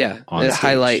 Yeah, and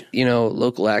highlight,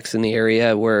 local acts in the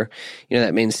area where,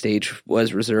 that main stage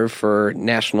was reserved for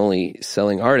nationally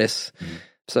selling artists. Mm-hmm.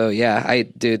 So yeah,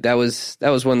 that was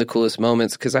one of the coolest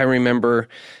moments because I remember,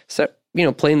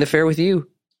 playing the fair with you,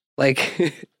 like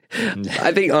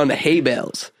I think on hay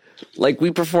bales. Like we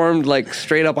performed like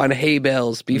straight up on hay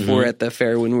bales before at the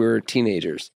fair when we were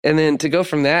teenagers. And then to go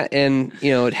from that and,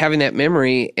 having that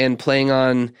memory and playing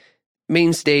on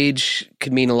main stage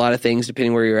could mean a lot of things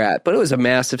depending where you're at. But it was a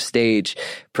massive stage,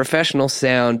 professional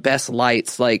sound, best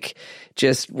lights, like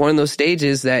just one of those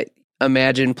stages that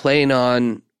imagine playing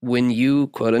on when you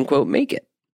quote unquote make it.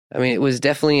 I mean, it was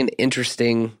definitely an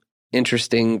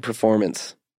interesting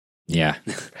performance. Yeah,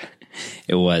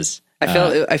 it was.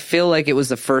 I feel like it was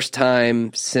the first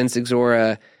time since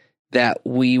Exora that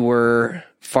we were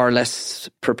far less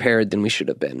prepared than we should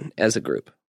have been as a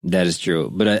group. That is true,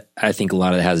 but I think a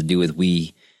lot of it has to do with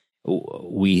we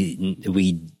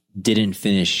didn't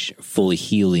finish fully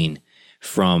healing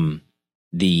from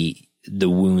the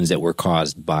wounds that were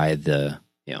caused by the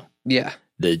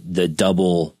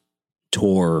double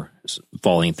tour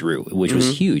falling through, which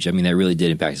was huge. I mean, that really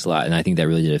did impact us a lot, and I think that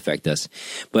really did affect us.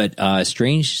 But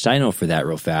strange side note for that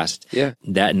real fast. Yeah.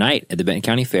 That night at the Benton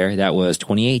County Fair, that was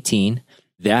 2018,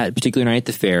 that particular night at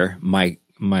the fair, my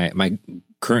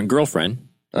current girlfriend,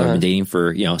 I've been dating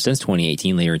for, since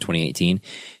 2018, later in 2018,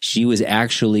 she was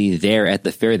actually there at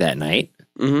the fair that night.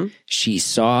 Mm-hmm. She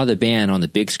saw the band on the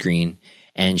big screen,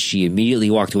 and she immediately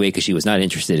walked away because she was not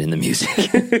interested in the music.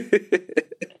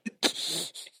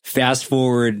 Fast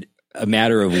forward a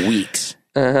matter of weeks,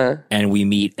 and we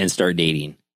meet and start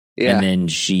dating. Yeah. And then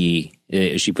she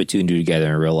put two and two together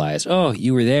and realized, oh,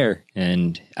 you were there,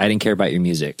 and I didn't care about your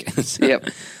music. So, yep.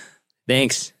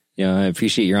 Thanks. I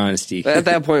appreciate your honesty. At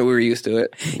that point, we were used to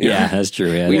it. Yeah, that's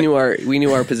true. Yeah, we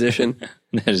knew our position.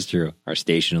 That is true. Our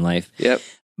station in life. Yep.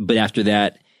 But after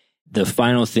that, the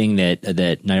final thing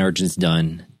that Night Argent's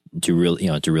done to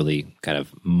really kind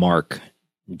of mark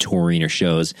touring or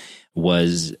shows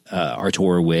was our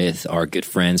tour with our good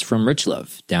friends from Rich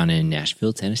Love down in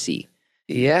Nashville, Tennessee.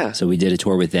 Yeah. So we did a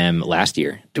tour with them last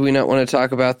year. Do we not want to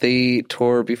talk about the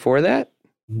tour before that?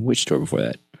 Which tour before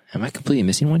that? Am I completely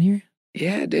missing one here?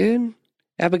 Yeah, dude.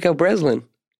 Abigail Breslin.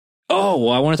 Oh,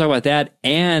 well, I want to talk about that.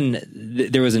 And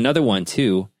there was another one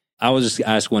too. I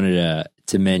just wanted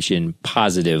to mention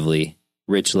positively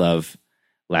Rich Love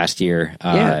last year.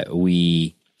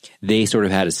 They sort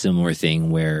of had a similar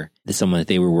thing where someone that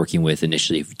they were working with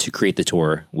initially to create the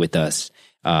tour with us.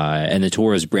 And the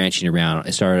tour was branching around.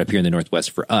 It started up here in the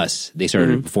Northwest for us. They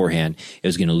started it beforehand. It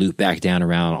was going to loop back down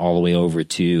around all the way over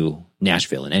to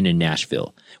Nashville and end in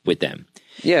Nashville with them.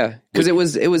 Yeah, because it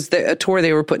was a tour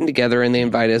they were putting together, and they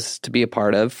invited us to be a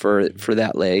part of for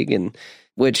that leg, and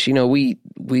which we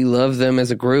love them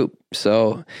as a group.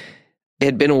 So it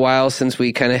had been a while since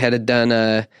we kind of had done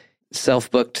a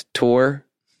self-booked tour,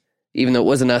 even though it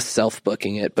wasn't us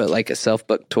self-booking it, but like a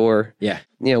self-booked tour. Yeah,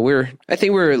 I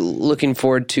think we're looking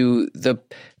forward to the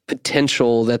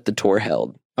potential that the tour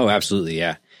held. Oh, absolutely,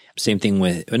 yeah. Same thing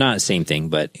not the same thing,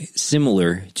 but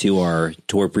similar to our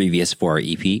tour previous for our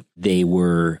EP. They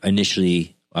were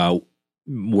initially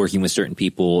working with certain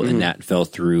people, and that fell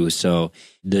through. So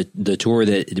the tour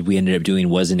that we ended up doing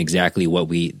wasn't exactly what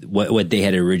they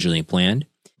had originally planned,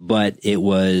 but it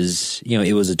was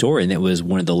a tour, and it was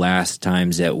one of the last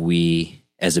times that we,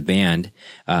 as a band,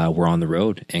 were on the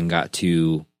road and got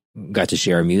to got to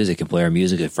share our music and play our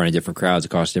music in front of different crowds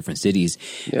across different cities.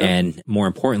 Yeah. And more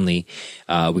importantly,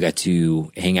 we got to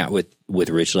hang out with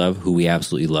Rich Love, who we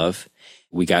absolutely love.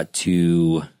 We got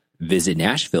to visit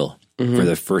Nashville for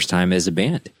the first time as a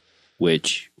band,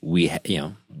 which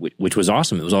which was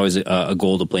awesome. It was always a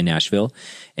goal to play Nashville,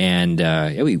 and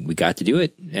we got to do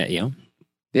it.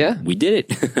 Yeah, we did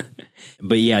it.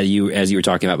 But yeah, as you were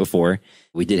talking about before,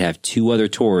 we did have 2 other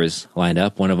tours lined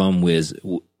up. One of them was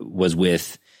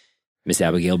with Miss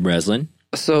Abigail Breslin.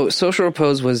 So Social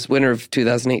Repose was winter of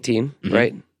 2018,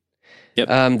 right?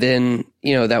 Yep. Then,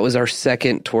 that was our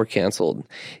second tour canceled.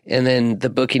 And then the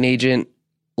booking agent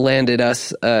landed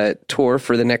us a tour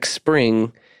for the next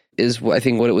spring is I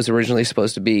think what it was originally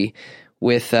supposed to be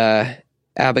with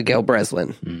Abigail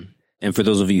Breslin. Mm. And for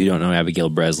those of you who don't know, Abigail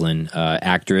Breslin,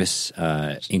 actress,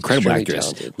 incredible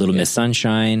actress, talented. Little Miss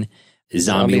Sunshine,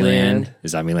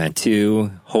 Zombieland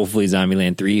 2, hopefully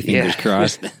Zombieland 3, fingers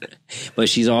crossed. But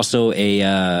she's also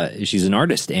she's an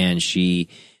artist, and she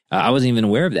I wasn't even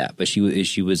aware of that, but she was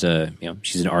she's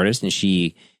an artist, and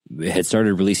she had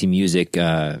started releasing music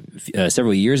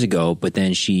several years ago, but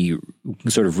then she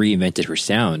sort of reinvented her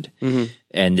sound,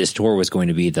 and this tour was going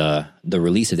to be the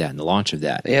release of that and the launch of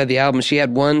that. Yeah, the album. She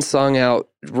had one song out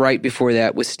right before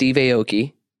that with Steve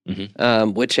Aoki.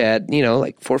 Which had,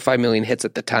 like 4 or 5 million hits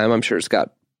at the time. I'm sure it's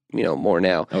got, more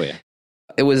now. Oh, yeah.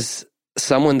 It was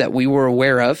someone that we were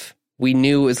aware of. We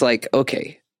knew it was like,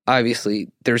 okay, obviously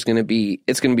it's going to be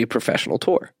a professional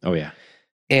tour. Oh, yeah.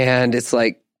 And it's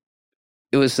like,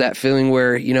 it was that feeling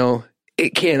where,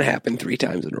 it can't happen 3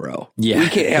 times in a row. Yeah. We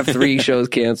can't have 3 shows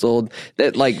canceled.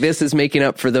 That like, this is making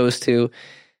up for those 2.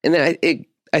 And then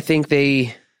I think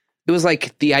it was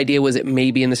like the idea was it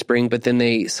may be in the spring, but then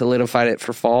they solidified it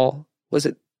for fall. Was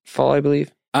it fall, I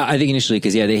believe? I think initially,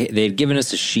 because, they had given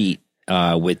us a sheet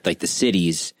with like the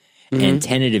cities and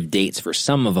tentative dates for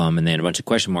some of them, and then a bunch of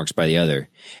question marks by the other.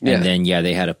 And then,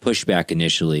 they had a pushback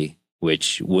initially,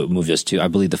 which moved us to, I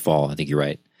believe, the fall. I think you're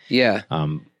right. Yeah.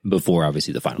 Before,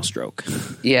 obviously, the final stroke.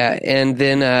 Yeah. And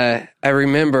then I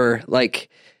remember, like,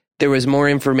 there was more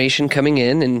information coming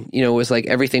in, and, it was like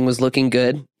everything was looking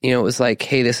good. It was like,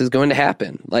 hey, this is going to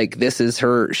happen. Like, this is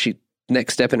her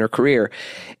next step in her career.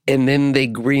 And then they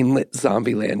greenlit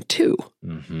Zombieland 2.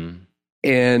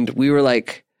 And we were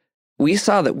like, we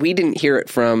saw that we didn't hear it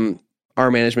from our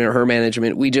management or her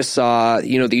management. We just saw,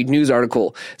 the news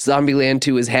article, Zombieland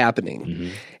 2 is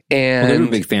happening. And they were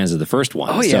big fans of the first one.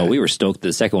 Oh, yeah. So we were stoked that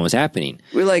the second one was happening.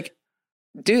 We're like,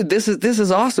 dude, this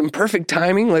is awesome. Perfect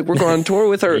timing. Like, we're going on tour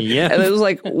with her. Yeah. And it was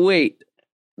like, wait,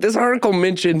 this article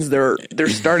mentions they're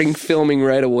starting filming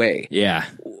right away. Yeah.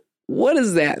 What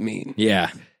does that mean?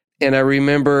 Yeah. And I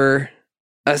remember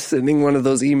us sending one of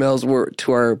those emails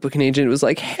to our booking agent. It was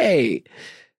like, hey,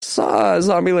 saw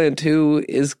Zombieland 2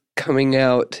 is coming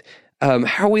out.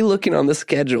 How are we looking on the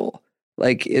schedule?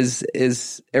 Like,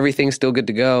 is everything still good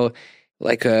to go?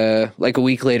 Like a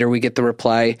week later, we get the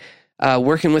reply.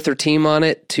 Working with their team on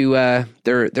it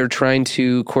they're trying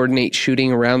to coordinate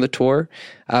shooting around the tour.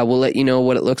 We'll let you know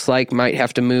what it looks like. Might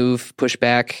have to push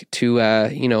back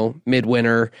to,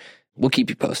 midwinter. We'll keep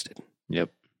you posted. Yep.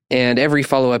 And every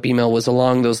follow-up email was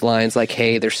along those lines, like,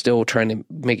 hey, they're still trying to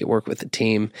make it work with the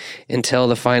team, until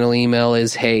the final email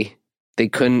is, hey, they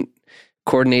couldn't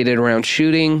coordinate it around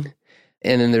shooting.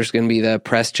 And then there's going to be the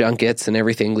press junkets and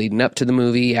everything leading up to the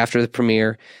movie after the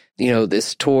premiere.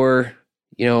 This tour,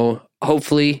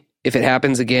 hopefully, if it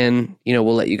happens again,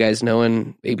 we'll let you guys know,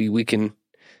 and maybe we can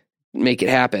make it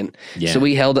happen. Yeah. So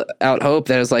we held out hope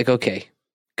that it was like, okay,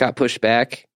 got pushed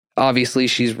back. Obviously,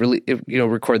 she's really,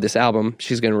 record this album.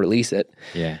 She's going to release it.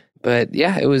 Yeah. But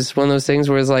yeah, it was one of those things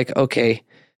where it's like, okay,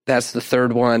 that's the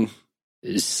third one.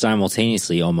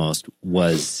 Simultaneously, almost,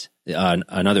 was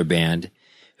another band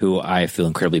who I feel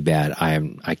incredibly bad.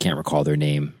 I can't recall their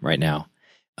name right now.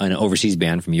 An overseas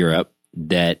band from Europe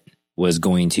that was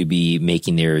going to be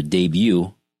making their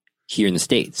debut here in the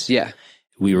States. Yeah.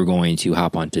 We were going to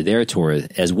hop onto their tour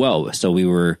as well. So we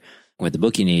were with the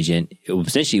booking agent. It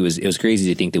was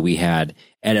crazy to think that we had,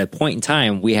 at a point in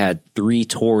time, we had 3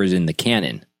 tours in the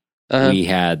canon. We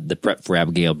had the prep for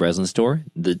Abigail Breslin's tour,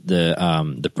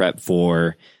 the prep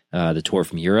for the tour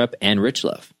from Europe, and Rich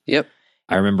Love. Yep.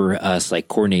 I remember us like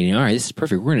coordinating, all right, this is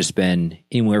perfect. We're going to spend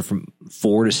anywhere from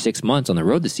 4 to 6 months on the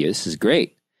road this year. This is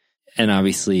great. And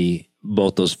obviously,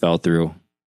 both those fell through,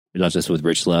 not just with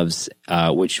Rich Love's,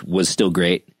 which was still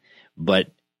great, but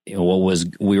what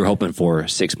we were hoping for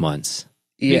 6 months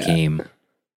became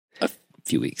a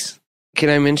few weeks. Can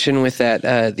I mention with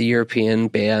that the European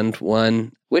band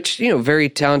one, which, very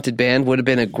talented band, would have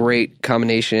been a great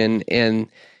combination, and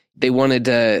they wanted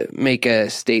to make a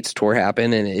States tour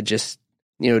happen, and it just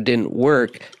didn't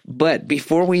work. But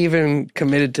before we even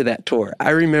committed to that tour,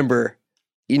 I remember,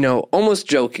 almost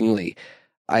jokingly,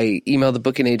 I emailed the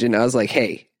booking agent. I was like,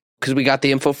 hey, because we got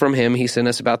the info from him. He sent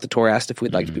us about the tour, asked if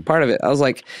we'd like to be part of it. I was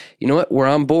like, you know what? We're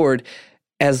on board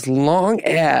as long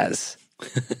as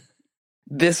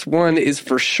this one is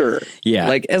for sure. Yeah.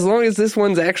 Like, as long as this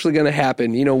one's actually going to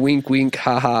happen, wink, wink,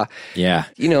 haha. Yeah.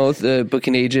 The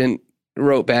booking agent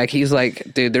wrote back. He's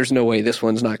like, dude, there's no way this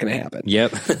one's not going to happen.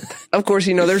 Yep. Of course,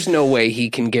 there's no way he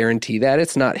can guarantee that.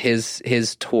 It's not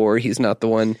his tour. He's not the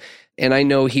one. And I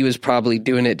know he was probably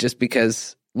doing it just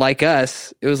because, like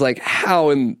us, it was like,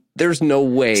 how? And there's no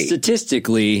way.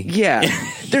 Statistically. Yeah.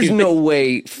 There's no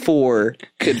way 4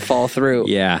 could fall through.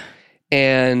 Yeah.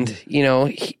 And,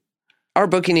 our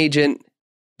booking agent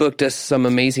booked us some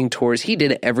amazing tours. He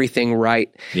did everything right.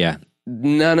 Yeah.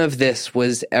 None of this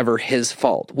was ever his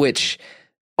fault, which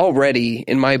already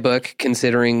in my book,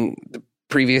 considering the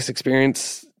previous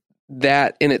experience,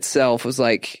 that in itself was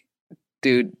like,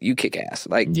 dude, you kick ass.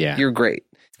 Like, you're great.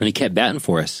 And he kept batting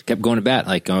for us, kept going to bat.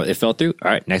 Like, it fell through. All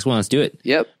right, next one, let's do it.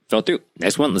 Yep. Fell through.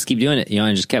 Next one, let's keep doing it.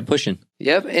 And just kept pushing.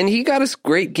 Yep. And he got us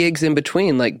great gigs in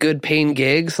between, like good paying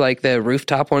gigs, like the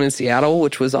rooftop one in Seattle,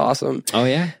 which was awesome. Oh,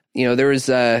 yeah. There was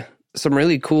some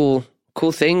really cool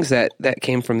things that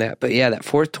came from that. But yeah, that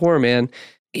 4th tour, man,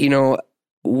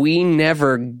 we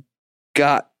never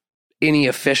got any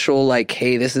official, like,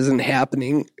 hey, this isn't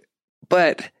happening.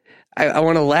 But I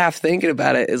want to laugh thinking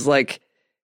about it, is like,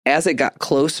 as it got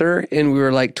closer and we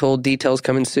were like told details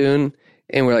coming soon,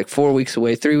 and we're like 4 weeks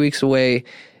away, 3 weeks away,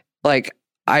 like,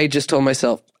 I just told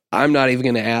myself, I'm not even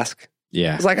going to ask.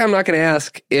 Yeah. It's like, I'm not going to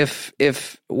ask if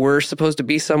we're supposed to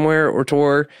be somewhere or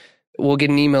tour. We'll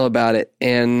get an email about it.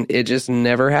 And it just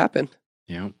never happened.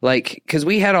 Yeah. Like, because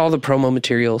we had all the promo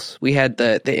materials, we had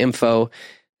the info,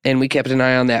 and we kept an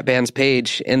eye on that band's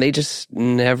page, and they just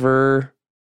never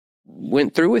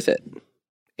went through with it.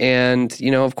 And,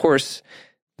 of course,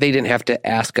 they didn't have to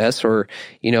ask us or,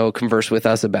 converse with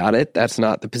us about it. That's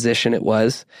not the position it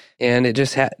was. And it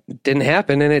just didn't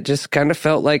happen. And it just kind of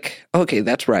felt like, okay,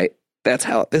 that's right. That's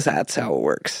how it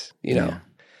works, Yeah.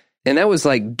 And that was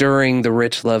like during the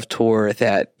Rich Love tour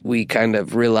that we kind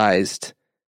of realized,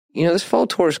 this fall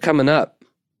tour is coming up,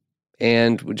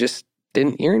 and we just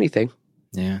didn't hear anything.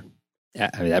 Yeah.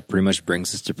 That pretty much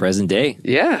brings us to present day.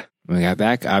 Yeah. When we got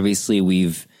back, obviously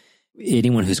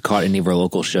anyone who's caught any of our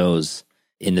local shows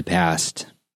in the past,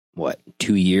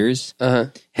 2 years,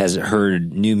 has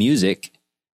heard new music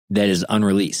that is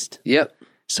unreleased. Yep.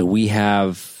 So we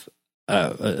have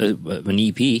an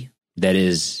EP that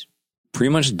is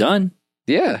pretty much done.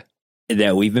 Yeah.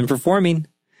 That we've been performing.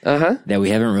 That we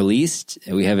haven't released.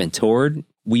 We haven't toured.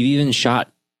 We've even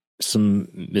shot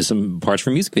some parts for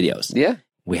music videos. Yeah.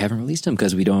 We haven't released them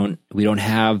because we don't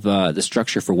have the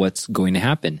structure for what's going to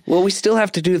happen. Well, we still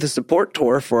have to do the support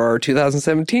tour for our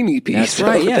 2017 EP. That's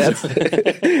right. Yeah.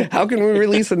 How can we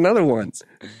release another one?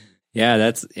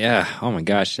 Yeah. Oh my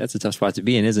gosh, that's a tough spot to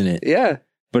be in, isn't it? Yeah.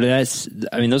 But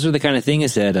those are the kind of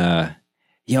things that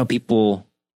people,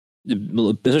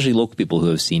 especially local people who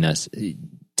have seen us,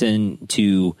 tend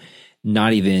to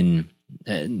not even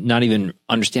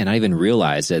understand, not even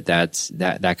realize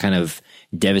that kind of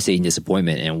devastating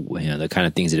disappointment and the kind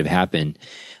of things that have happened.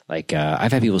 Like,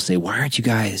 I've had people say, why aren't you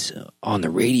guys on the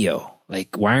radio?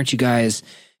 Like, why aren't you guys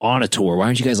on a tour? Why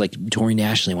aren't you guys like touring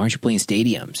nationally? Why aren't you playing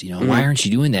stadiums? Why aren't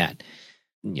you doing that?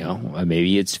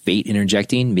 Maybe it's fate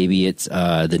interjecting. Maybe it's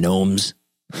the gnomes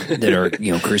that are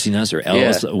cursing us, or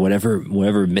elves,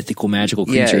 whatever mythical magical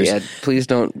creatures. Yeah. Please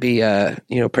don't be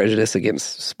prejudiced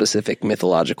against specific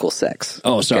mythological sects.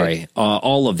 Oh, sorry.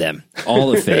 All of them,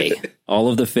 all of Fae, all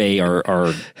of the Fae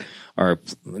are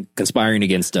conspiring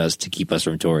against us to keep us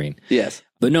from touring. Yes,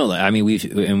 but no, I mean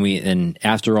and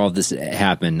after all this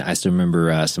happened, I still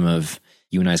remember some of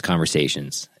you and I's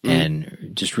conversations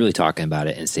and just really talking about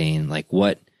it and saying like,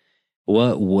 what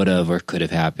would have or could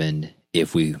have happened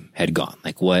if we had gone?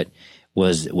 Like, what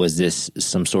was this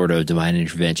some sort of divine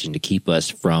intervention to keep us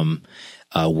from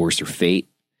worse fate?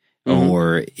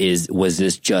 Or was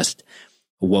this just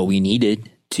what we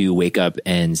needed to wake up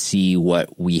and see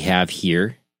what we have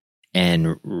here and,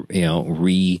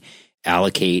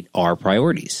 reallocate our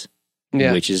priorities?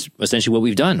 Yeah. Which is essentially what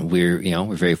we've done. We're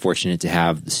very fortunate to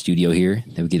have the studio here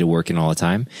that we get to work in all the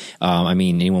time.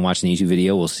 Anyone watching the YouTube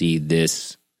video will see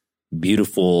this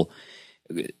beautiful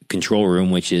control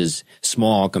room, which is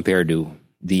small compared to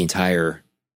the entire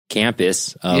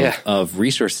campus of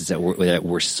resources that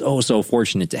we're so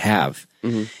fortunate to have.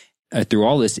 Through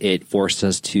all this, it forced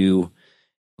us to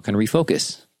kind of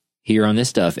refocus here on this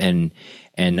stuff and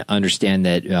understand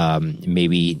that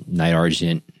maybe Night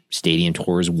Argent stadium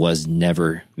tours was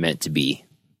never meant to be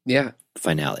Yeah.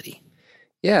 finality.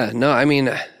 Yeah. No, I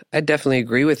mean, I definitely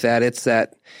agree with that. It's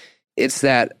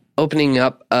that opening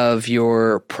up of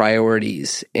your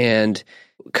priorities and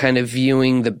kind of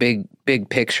viewing the big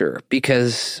picture,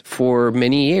 because for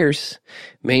many years,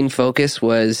 main focus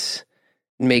was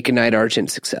make a Night Argent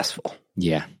successful.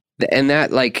 Yeah. And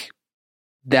that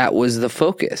was the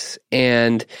focus.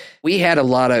 And we had a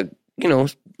lot of,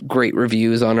 great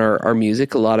reviews on our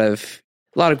music, a lot of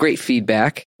great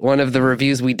feedback. One of the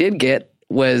reviews we did get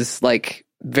was like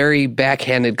very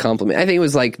backhanded compliment. I think it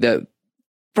was like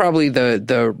probably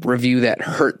the review that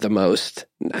hurt the most.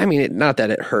 I mean, not that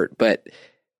it hurt, but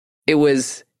it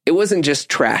wasn't just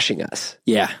trashing us.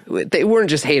 Yeah. They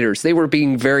weren't just haters. They were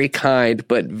being very kind,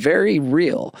 but very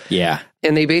real. Yeah.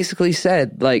 And they basically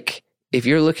said, like, if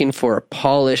you're looking for a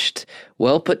polished,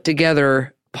 well put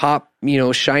together pop,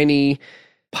 shiny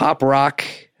pop rock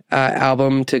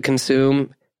album to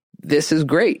consume, this is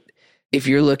great. If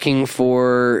you're looking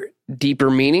for deeper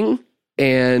meaning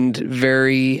and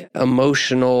very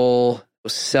emotional,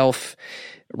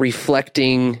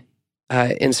 self-reflecting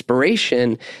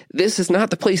inspiration, this is not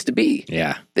the place to be.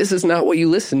 Yeah. This is not what you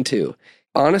listen to.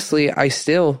 Honestly, I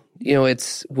still,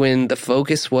 it's when the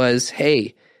focus was,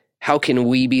 hey, how can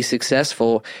we be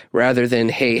successful, rather than,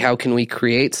 hey, how can we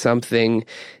create something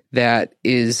that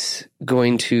is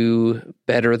going to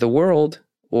better the world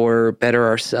or better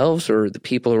ourselves or the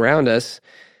people around us.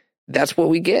 That's what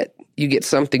we get. You get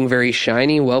something very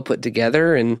shiny, well put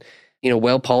together, and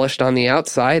well polished on the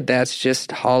outside. That's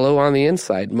just hollow on the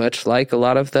inside, much like a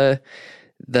lot of the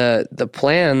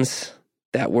plans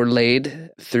that were laid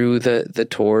through the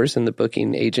tours and the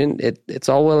booking agent. It's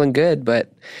all well and good,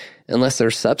 but unless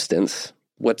there's substance,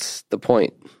 what's the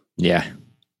point? Yeah.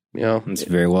 That's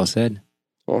very well said.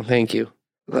 Well, thank you.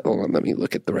 Hold on, let me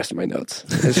look at the rest of my notes.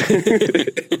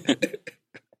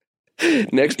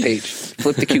 Next page.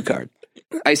 Flip the cue card.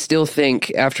 I still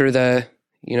think after the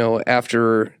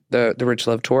Rich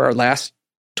Love tour, our last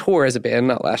tour as a band,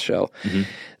 not last show,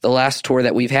 the last tour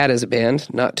that we've had as a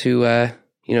band, not to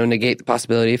negate the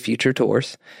possibility of future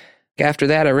tours. After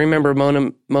that, I remember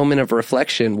a moment of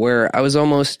reflection where I was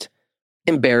almost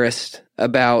embarrassed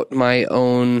about my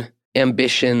own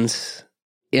ambitions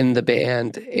in the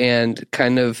band and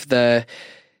kind of the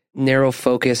narrow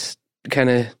focus, kind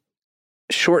of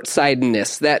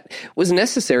short-sightedness that was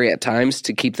necessary at times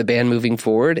to keep the band moving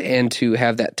forward and to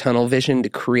have that tunnel vision to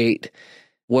create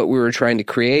what we were trying to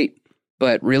create.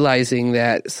 But realizing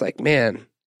that it's like, man,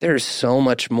 there's so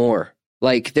much more.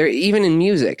 Like, even in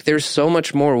music, there's so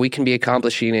much more we can be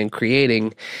accomplishing and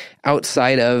creating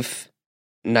outside of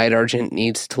Night Argent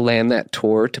needs to land that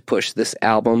tour to push this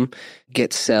album,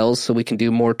 get sales so we can do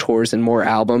more tours and more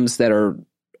albums that are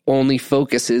only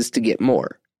focuses to get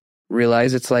more.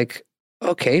 Realize it's like,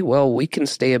 okay, well, we can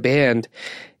stay a band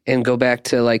and go back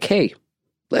to like, hey,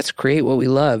 let's create what we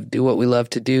love, do what we love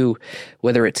to do,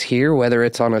 whether it's here, whether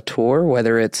it's on a tour,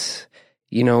 whether it's,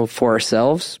 for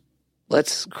ourselves.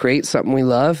 Let's create something we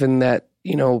love and that,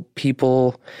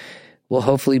 people will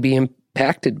hopefully be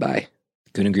impacted by.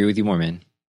 Couldn't agree with you more, man.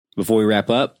 Before we wrap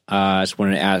up, I just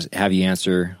wanted to have you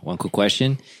answer one quick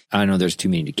question. I know there's too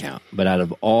many to count, but out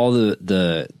of all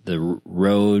the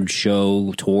road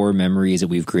show tour memories that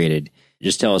we've created,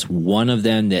 just tell us one of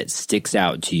them that sticks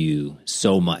out to you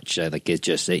so much. Like it's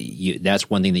just that's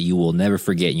one thing that you will never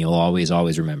forget and you'll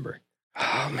always remember.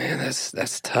 Oh man,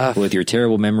 that's tough. With your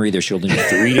terrible memory, there should only be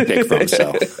 3 to pick from.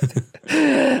 So,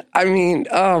 I mean,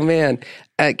 oh man,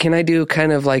 can I do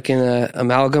kind of like an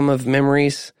amalgam of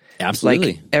memories?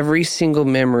 Absolutely. Like every single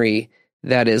memory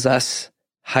that is us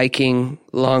hiking,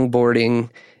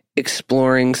 longboarding,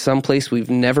 exploring someplace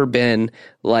we've never been,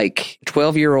 like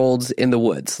 12-year-olds in the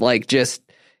woods, like just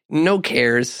no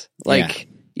cares, like,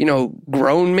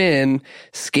 grown men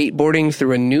skateboarding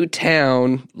through a new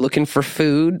town, looking for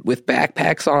food with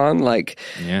backpacks on. Like,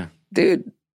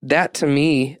 dude, that to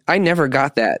me, I never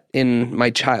got that in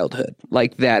my childhood,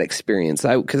 like that experience.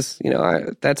 Because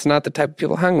that's not the type of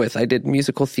people I hung with. I did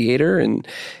musical theater and,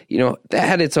 that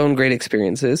had its own great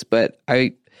experiences, but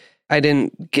I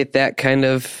didn't get that kind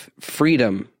of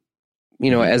freedom,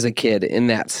 as a kid in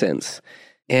that sense.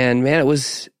 And man, it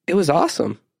was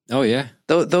awesome. Oh yeah.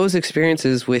 Those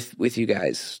experiences with you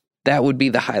guys, that would be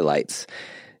the highlights,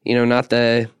 not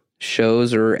the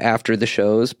shows or after the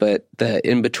shows, but the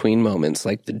in-between moments,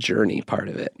 like the journey part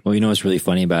of it. Well, what's really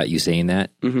funny about you saying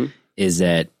that is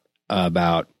that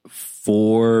about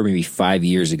 4, maybe 5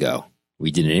 years ago,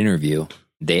 we did an interview.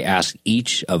 They asked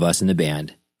each of us in the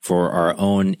band for our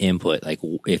own input. Like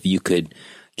if you could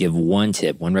give one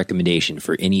tip, one recommendation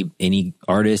for any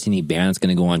artist, any band that's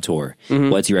going to go on tour,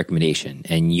 what's your recommendation?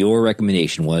 And your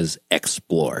recommendation was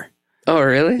explore. Oh,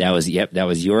 really? That was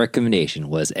your recommendation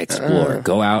was explore.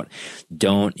 Go out.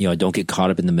 Don't get caught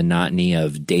up in the monotony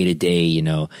of day to day,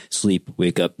 sleep,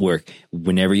 wake up, work.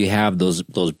 Whenever you have those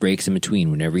breaks in between,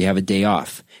 whenever you have a day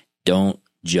off, don't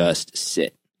just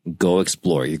sit. Go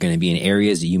explore. You're going to be in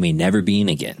areas that you may never be in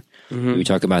again. We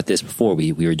talked about this before.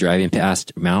 We were driving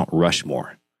past Mount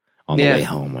Rushmore on the way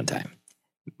home one time,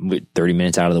 30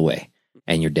 minutes out of the way.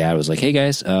 And your dad was like, hey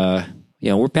guys,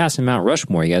 we're passing Mount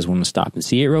Rushmore. You guys want to stop and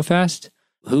see it real fast?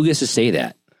 Who gets to say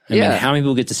that? I mean, how many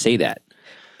people get to say that?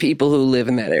 People who live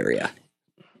in that area.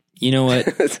 You know what?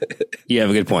 You have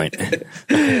a good point.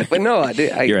 But no, I do.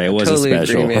 You're right. It wasn't totally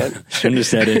special. Agree, man. Shouldn't have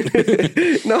said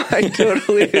it. No, I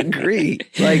totally agree.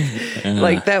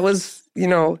 Like that was,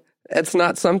 that's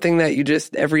not something that you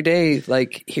just every day,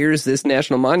 like, here's this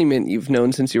national monument you've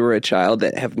known since you were a child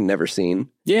that have never seen.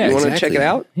 Yeah, you want to check it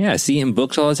out? Yeah, see it in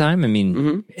books all the time. I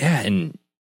mean, yeah, and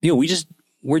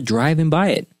we're driving by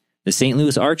it. The St.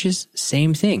 Louis Arches,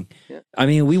 same thing. Yeah. I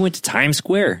mean, we went to Times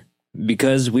Square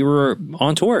because we were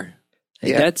on tour.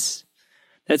 Yeah. That's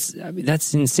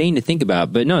insane to think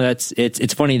about. But no,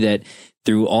 it's funny that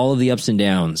through all of the ups and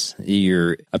downs,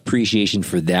 your appreciation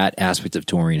for that aspect of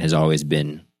touring has always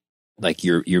been like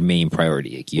your main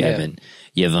priority. Like you haven't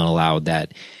allowed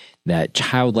that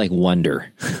childlike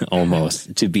wonder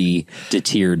almost to be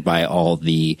deterred by all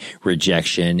the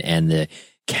rejection and the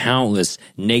countless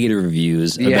negative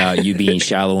reviews about you being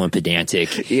shallow and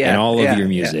pedantic and all of your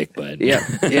music. But no,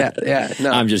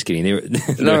 I'm just kidding.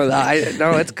 No,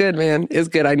 it's good, man. It's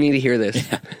good. I need to hear this.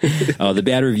 Oh, the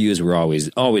bad reviews were always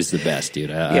the best,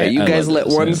 dude. You guys let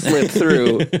one slip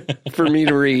through for me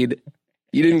to read.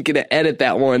 You didn't get to edit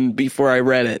that one before I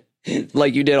read it,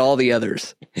 like you did all the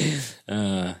others.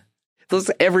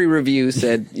 Every review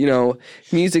said,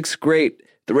 music's great.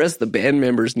 The rest of the band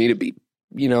members need to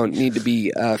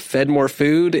be fed more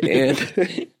food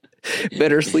and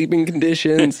better sleeping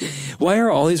conditions. Why are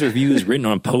all these reviews written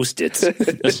on Post-its?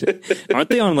 Aren't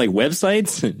they on like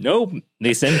websites? Nope.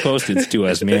 They send Post-its to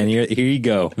us, man. Here you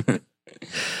go.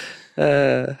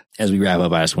 As we wrap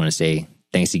up, I just want to say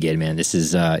thanks again, man. This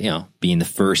is, being the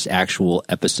first actual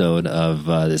episode of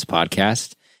this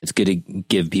podcast. It's good to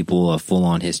give people a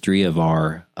full-on history of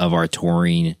our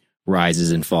touring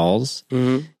rises and falls.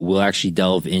 We'll actually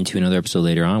delve into another episode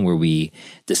later on where we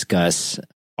discuss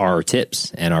our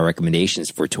tips and our recommendations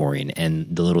for touring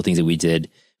and the little things that we did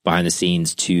behind the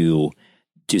scenes to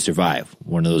survive.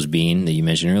 One of those being that you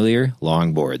mentioned earlier,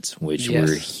 longboards, which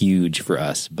were huge for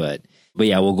us. But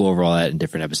yeah, we'll go over all that in a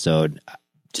different episode.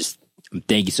 Just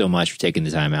thank you so much for taking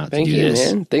the time out to do this. Thank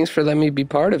you, man. Thanks for letting me be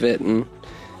part of it, and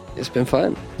it's been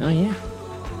fun. Oh, yeah.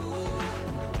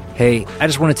 Hey, I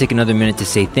just want to take another minute to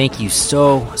say thank you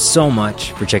so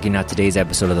much for checking out today's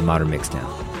episode of the Modern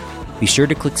Mixdown. Be sure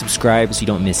to click subscribe so you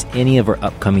don't miss any of our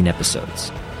upcoming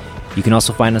episodes. You can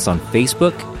also find us on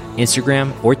Facebook,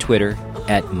 Instagram, or Twitter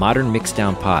at Modern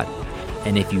Mixdown Pod.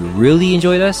 And if you really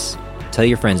enjoyed us, tell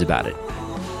your friends about it.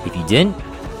 If you didn't,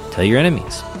 tell your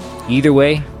enemies. Either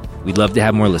way, we'd love to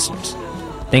have more listeners.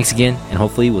 Thanks again, and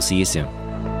hopefully we'll see you soon.